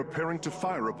Tal'Darim are preparing to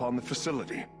fire upon the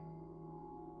facility.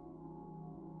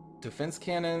 Defense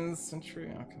cannons,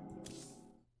 sentry. Okay.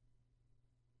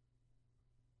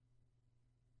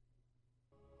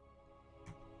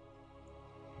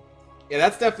 Yeah,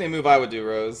 that's definitely a move I would do,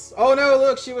 Rose. Oh no,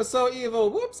 look, she was so evil.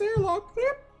 Whoops, airlock.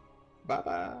 Bye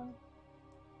bye.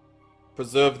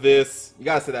 Preserve this. You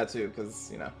gotta say that too,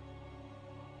 because, you know,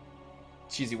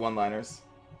 cheesy one-liners.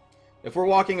 If we're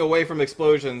walking away from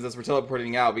explosions as we're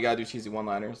teleporting out, we gotta do cheesy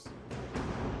one-liners.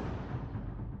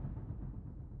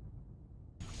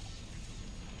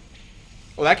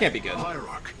 Well, that can't be good.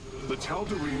 Hierarch, the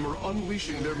Tal'Darim are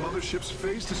unleashing their mothership's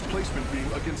phase displacement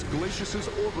beam against Glacius's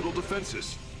orbital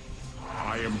defenses.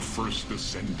 I am First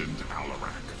Descendant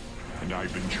Alarak, and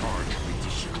I've been charged with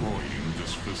destroying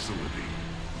this facility.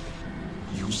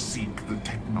 You seek the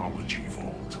technology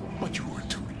vault, but you are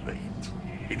too late.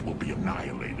 It will be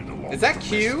annihilated along Is that with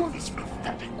Q? the rest of this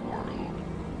pathetic world.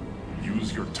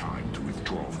 Use your time to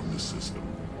withdraw from the system,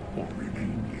 or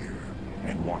remain here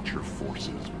and watch your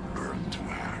forces burn to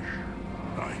ash.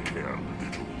 I care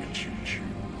little which you choose.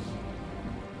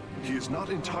 He is not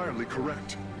entirely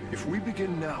correct. If we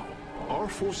begin now, our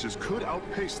forces could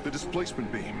outpace the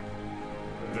displacement beam.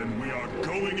 Then we are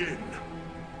going in.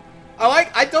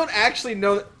 I don't actually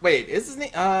know. Wait, is his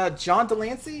name John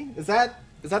Delancey? Is that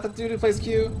the dude who plays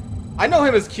Q? I know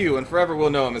him as Q, and forever will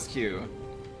know him as Q.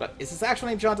 But is his actual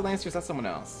name John Delancey, or is that someone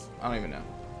else? I don't even know.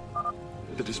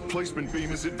 The displacement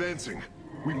beam is advancing.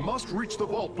 We must reach the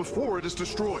vault before it is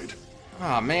destroyed.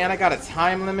 Oh man, I got a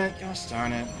time limit. Gosh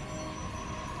darn it.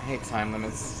 I hate time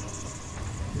limits.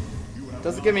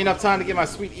 Doesn't give me enough time to get my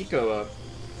sweet eco up.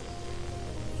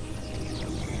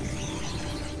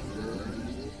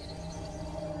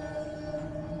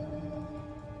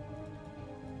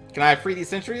 Can I free these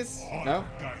sentries? No?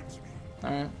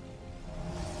 Alright.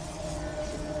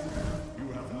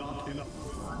 You have not enough.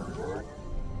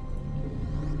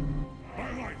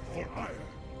 My life for hire.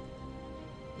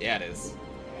 Yeah, it is.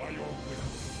 By your will.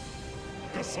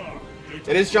 Kassar,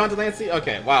 It is John Delancey?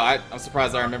 Okay, wow, I'm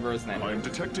surprised I remember his name. I am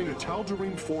detecting a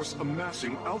Tal'Darim force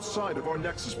amassing outside of our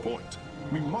nexus point.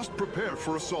 We must prepare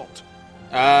for assault.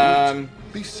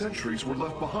 These sentries were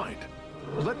left behind.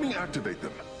 Let me activate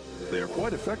them. They are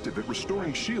quite effective at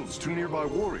restoring shields to nearby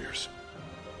warriors.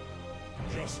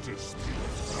 justice be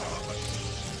God.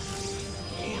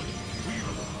 On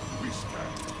we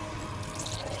stand.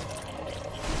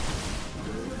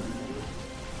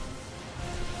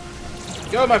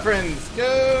 Go, my friends!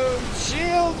 Go!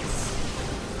 Shields!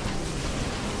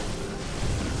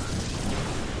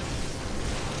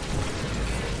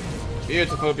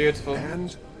 Beautiful, beautiful.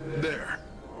 And there.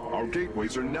 Our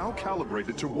gateways are now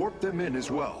calibrated to warp them in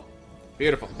as well.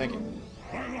 Beautiful, thank you.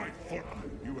 My life for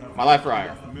you have My life for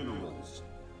hire. minerals.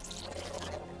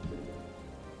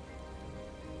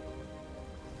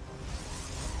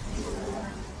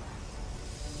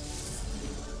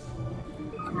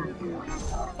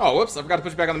 Oh, whoops, I forgot to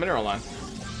put you back on the mineral line.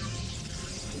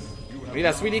 I need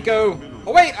that sweet eco.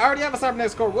 Oh wait, I already have a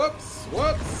cybernetics core. Whoops,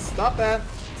 whoops, stop that.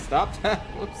 Stop that,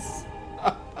 whoops.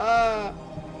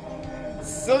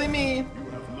 Silly me. You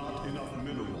have not enough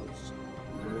minerals.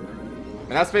 Man,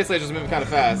 that space laser's moving kind of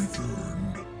fast.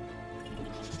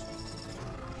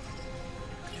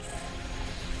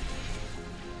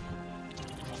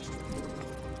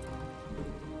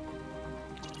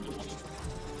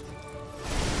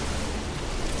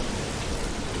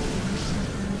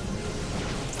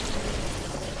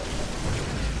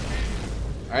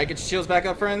 Alright, get your shields back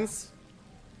up, friends.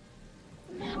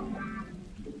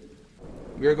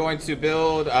 We are going to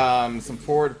build some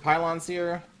forward pylons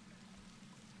here.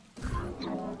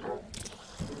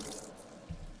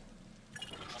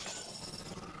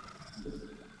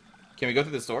 Can we go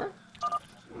through this door?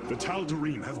 The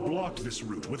Tal'Darim have blocked this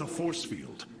route with a force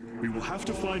field. We will have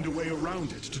to find a way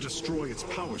around it to destroy its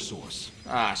power source.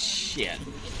 Ah, shit.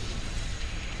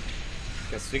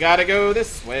 Guess we gotta go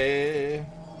this way.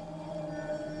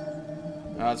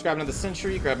 Let's grab another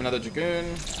sentry, grab another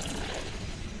dragoon.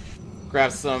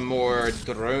 Grab some more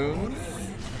drones.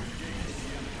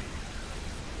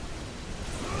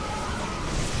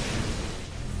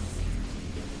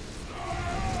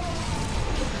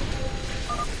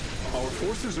 Our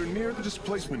forces are near the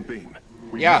displacement beam.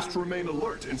 We Yeah. must remain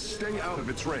alert and stay out of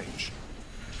its range.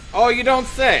 Oh, you don't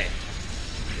say.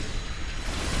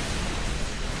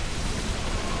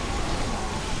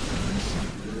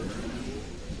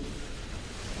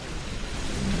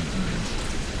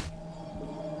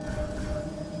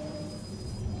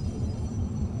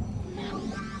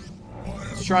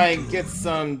 Let's try and get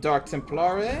some Dark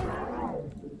Templare.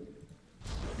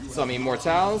 Some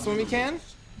Immortals when we can.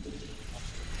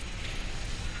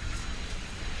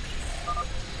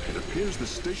 It appears the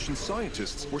station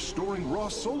scientists were storing raw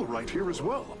solarite here as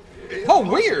well. If Oh,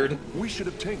 possible, weird. We should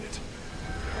obtain it.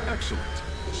 Excellent.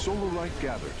 Solarite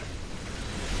gathered.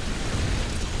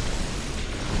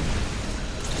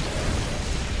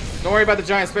 Don't worry about the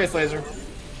giant space laser.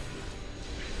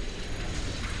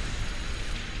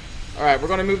 Alright, we're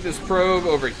gonna move this probe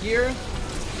over here.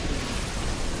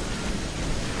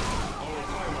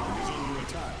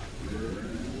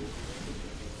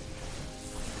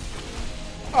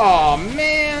 Oh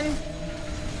man!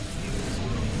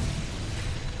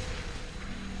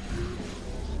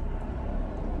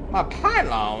 My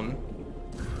pylon?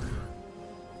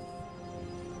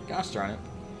 Gosh darn it.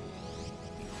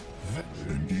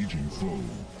 Engaging foe.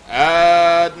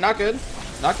 Not good.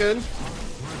 Not good.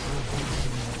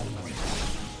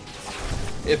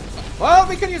 Well,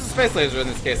 we could use a space laser in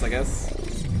this case, I guess.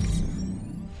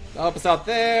 That'll help us out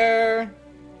there.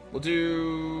 We'll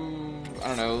do, I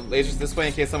don't know, lasers this way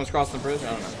in case someone's crossing the bridge. I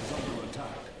don't know.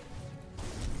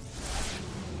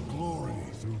 Glory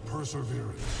through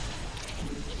perseverance.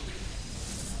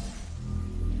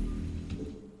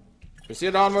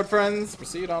 Proceed onward, friends.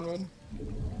 Proceed onward.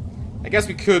 I guess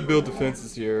we could build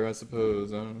defenses here, I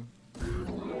suppose. I don't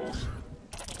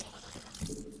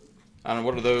know,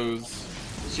 what are those?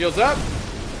 Shields up!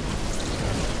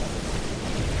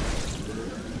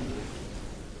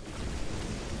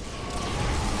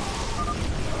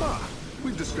 Ah,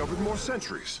 we've discovered more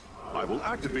sentries. I will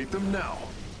activate them now.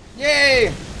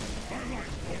 Yay!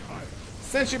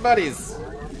 Sentry buddies!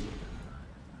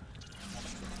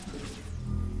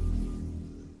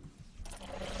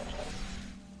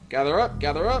 Gather up,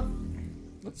 gather up!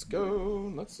 Let's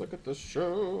go, let's look at the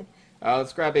show.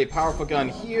 Let's grab a powerful gun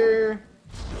here.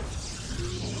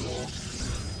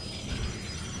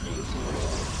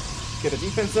 Get a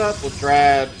defense up, we'll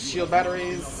grab shield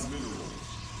batteries.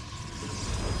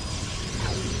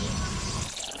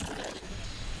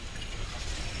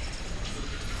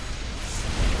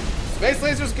 Space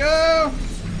lasers go!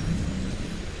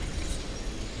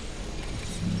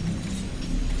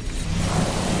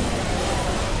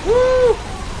 Woo!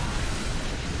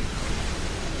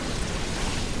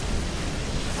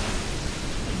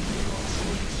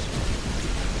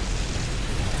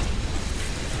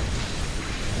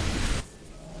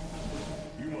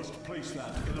 You must place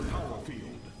that in a power field.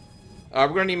 We're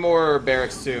gonna need more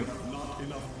barracks too. Not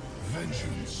enough.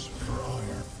 Vengeance for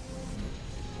hire.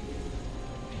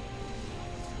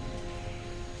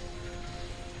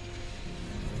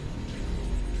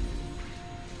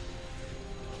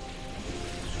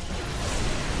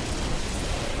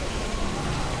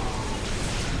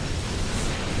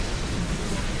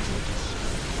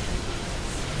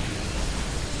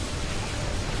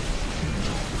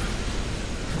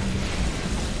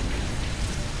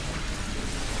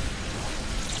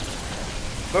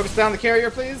 Focus down the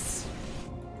carrier, please.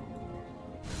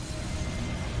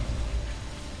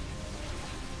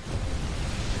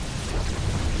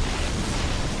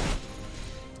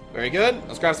 Very good.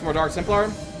 Let's grab some more Dark Templar.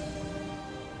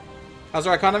 How's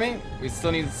our economy? We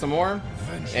still need some more.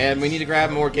 And we need to grab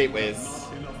more gateways.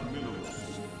 Enough minerals.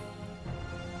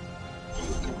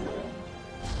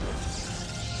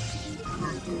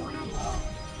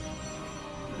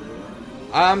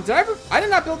 I did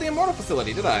not build the Immortal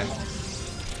facility, did I?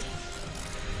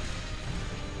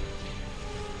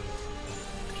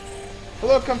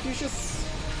 Hello, Confucius.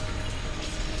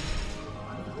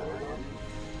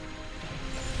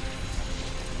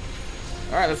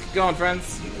 Alright, let's keep going,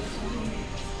 friends.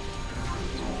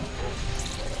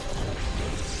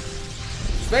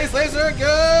 Space laser,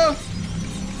 go!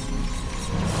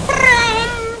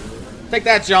 Take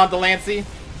that, John Delancey.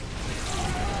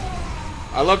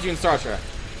 I loved you in Star Trek.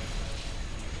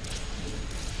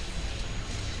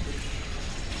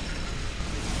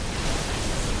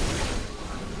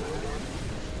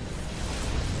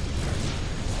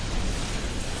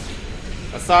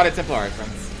 Asada Templari,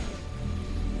 friends.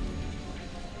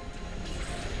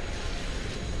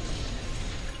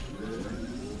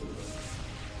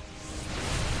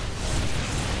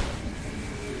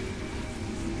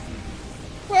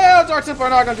 Well, Dark Templar are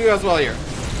not going to do as well here.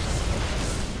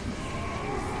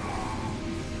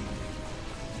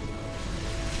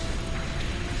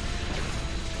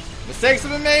 Mistakes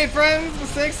have been made, friends!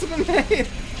 Mistakes have been made!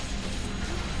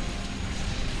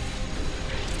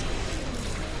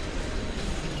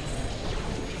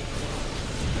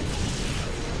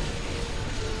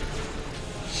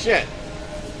 Shit.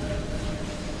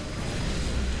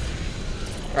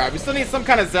 Alright, we still need some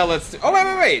kind of zealots to... Oh,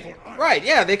 wait! Right,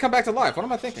 yeah, they come back to life. What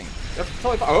am I thinking? They're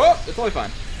totally fine. Oh, they're totally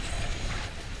fine.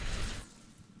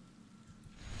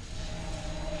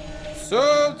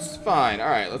 So, it's fine.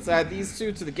 Alright, let's add these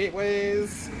two to the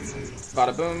gateways.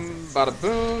 Bada boom, bada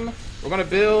boom. We're gonna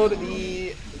build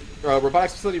the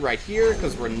robotics facility right here,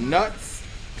 because we're nuts.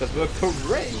 Because we're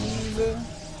crazy.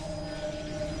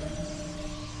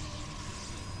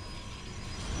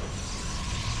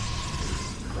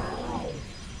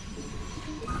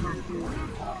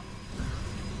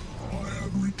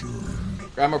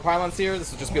 Grab more pylons here.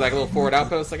 This will just be like a little forward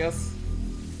outpost, I guess.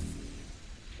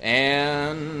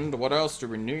 And what else do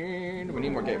we need? We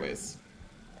need more gateways.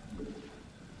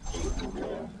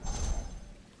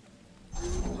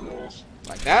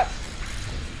 Like that.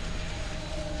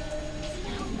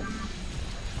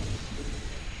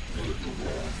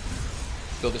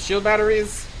 Build the shield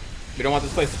batteries. We don't want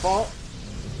this place to fall.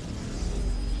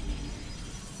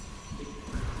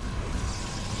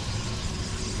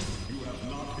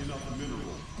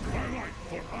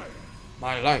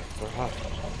 My life for hire.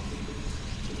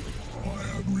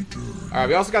 Alright,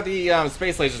 we also got the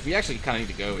space lasers. We actually kind of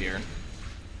need to go here.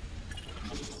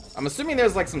 I'm assuming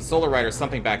there's like some solar ride or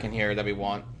something back in here that we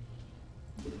want.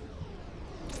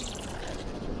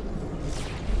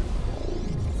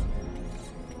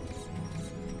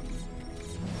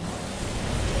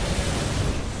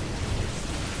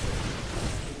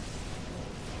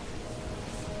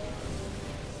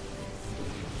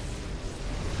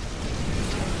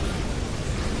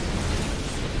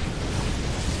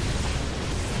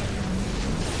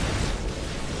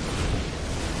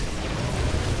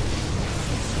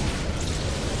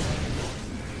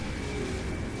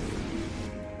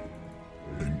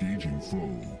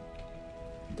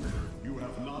 You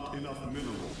have not enough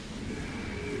minerals.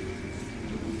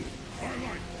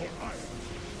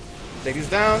 Take these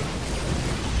down.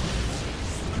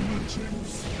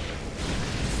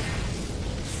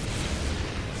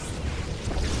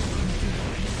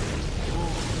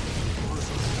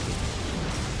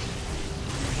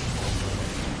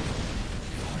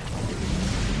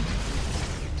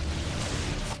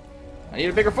 I need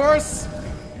a bigger force.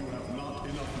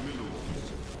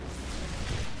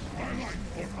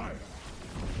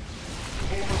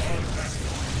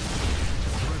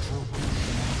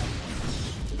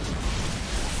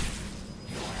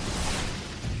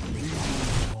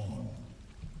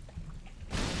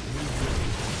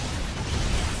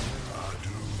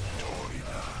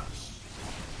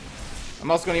 I'm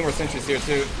also gonna need more sentries here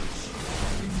too.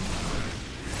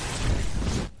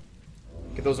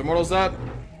 Get those immortals up.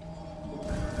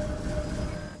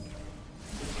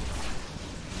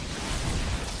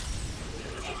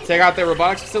 Take out their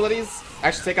robotics facilities.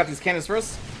 Actually, take out these cannons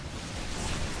first.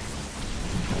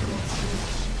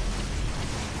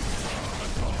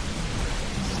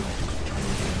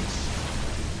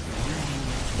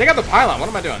 Take out the pylon. What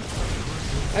am I doing?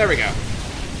 There we go.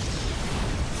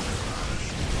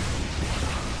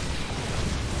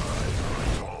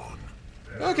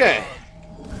 Okay.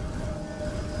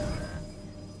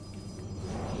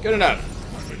 Good enough.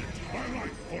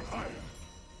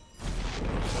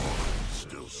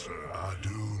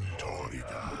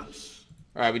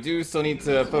 Alright, we do still need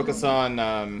to focus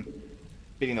on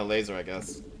beating the laser, I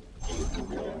guess.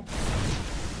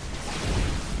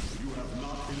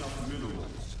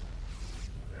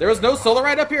 There was no solar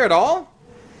ride up here at all?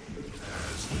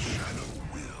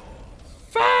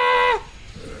 Fa!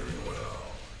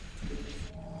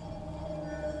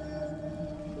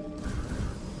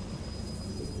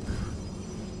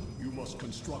 You must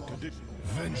construct additional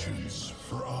vengeance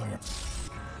for iron.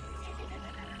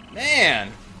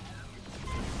 Man.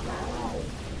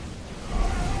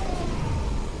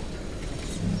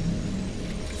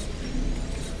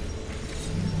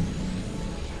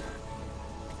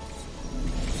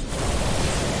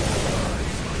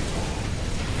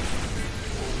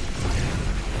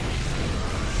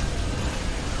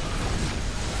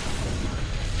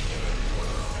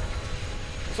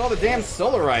 Where's all the damn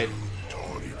solarite?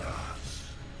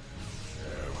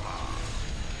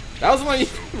 That was one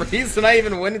reason I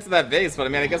even went into that base, but I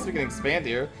mean, I guess we can expand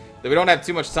here. That we don't have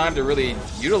too much time to really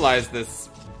utilize this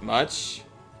much.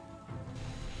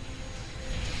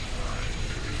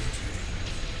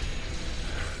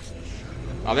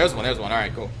 Oh, there's one,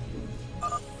 Alright, cool.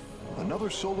 Another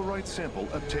solarite sample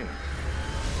obtained.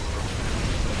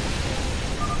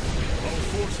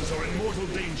 forces are in mortal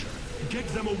danger. Get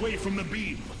them away from the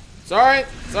beam. It's alright.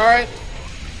 It's alright.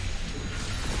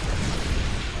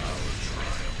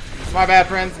 It's my bad,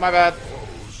 friends. My bad.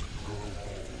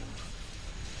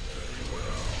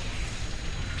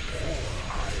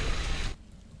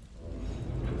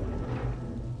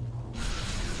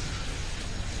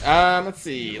 Let's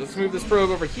see. Let's move this probe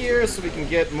over here so we can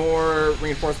get more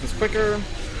reinforcements quicker.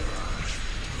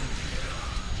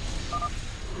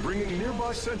 Bringing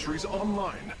nearby sentries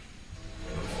online.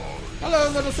 Hello,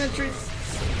 little sentries.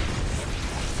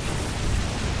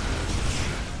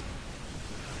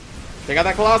 Take out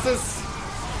that Colossus.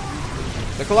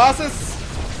 The Colossus.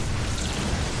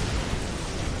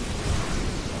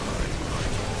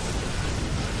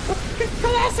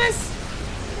 Colossus.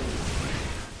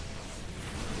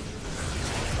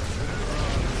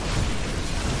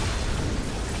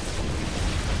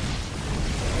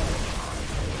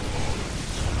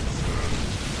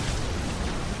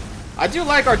 I do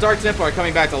like our Dark Templar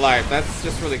coming back to life. That's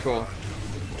just really cool.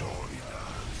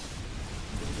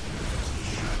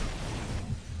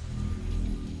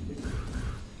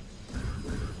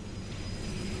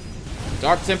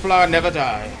 Dark Templar never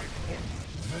die.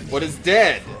 What is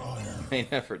dead may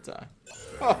never die.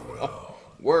 Oh,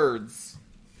 words.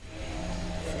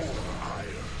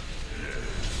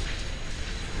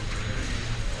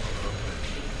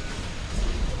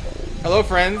 Hello,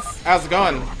 friends. How's it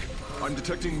going? I'm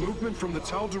detecting movement from the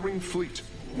Tal'Darim fleet.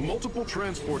 Multiple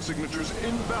transport signatures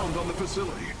inbound on the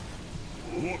facility.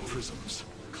 Warp prisms.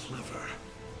 Clever.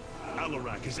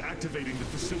 Alarak is activating the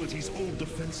facility's old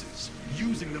defenses,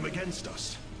 using them against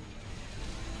us.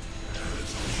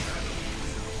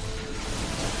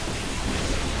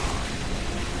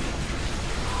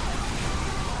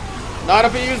 Not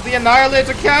if we use the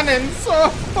Annihilator cannons!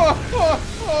 Oh.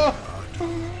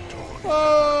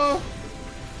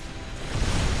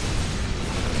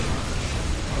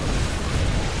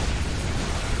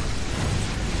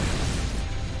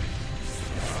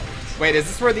 Wait, is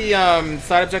this where the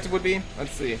side objective would be?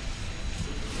 Let's see.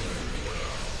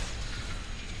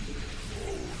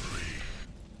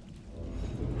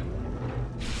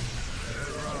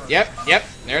 Yep,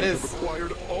 there it is. We've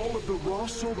acquired all of the raw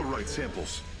solarite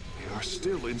samples. They are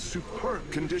still in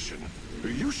superb condition.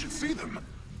 You should see them.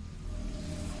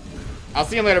 I'll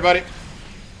see you later, buddy.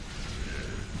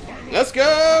 Let's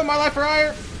go, my life for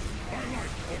hire.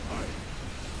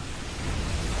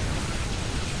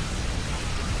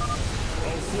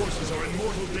 All forces are in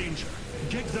mortal danger.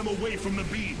 Get them away from the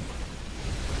beam.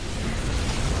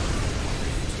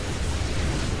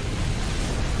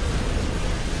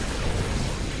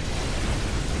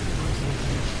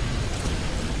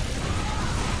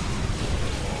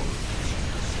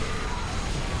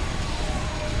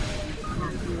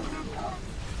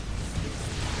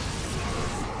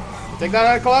 Take that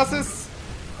out, Colossus.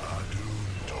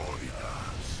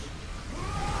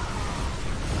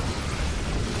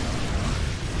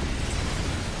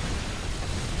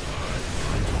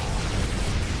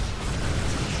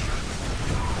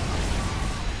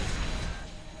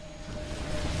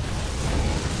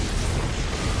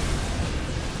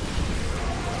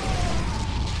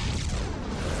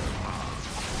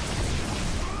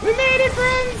 We made it,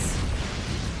 friends!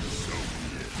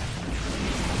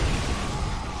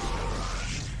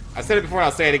 I said it before and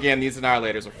I'll say it again, these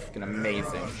Annihilators are freaking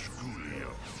amazing.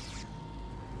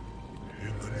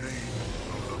 In the name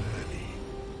of the many.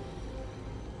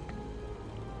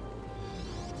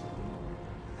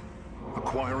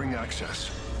 Acquiring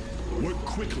access. Work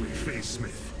quickly, Faye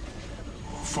Smith.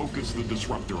 Focus the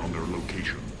disruptor on their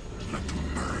location. Let them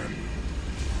burn.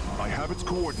 I have its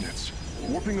coordinates.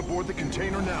 Warping aboard the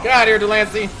container now. Get out of here,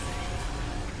 Delancey!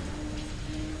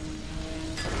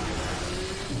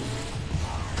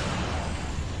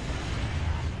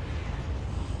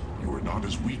 You are not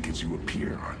as weak as you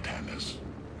appear, Artanis.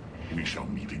 We shall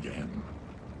meet again.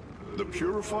 The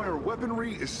Purifier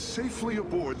weaponry is safely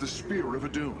aboard the Spear of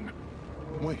Adun.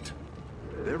 Wait,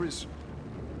 there is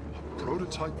a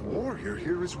prototype warrior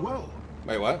here as well.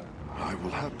 Wait, what? I will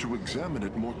have to examine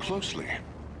it more closely.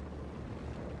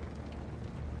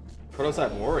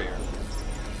 Prototype warrior.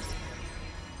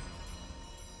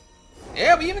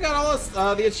 Yeah, we even got all this,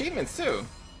 the achievements too.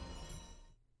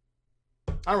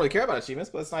 I don't really care about achievements,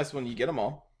 but it's nice when you get them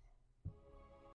all.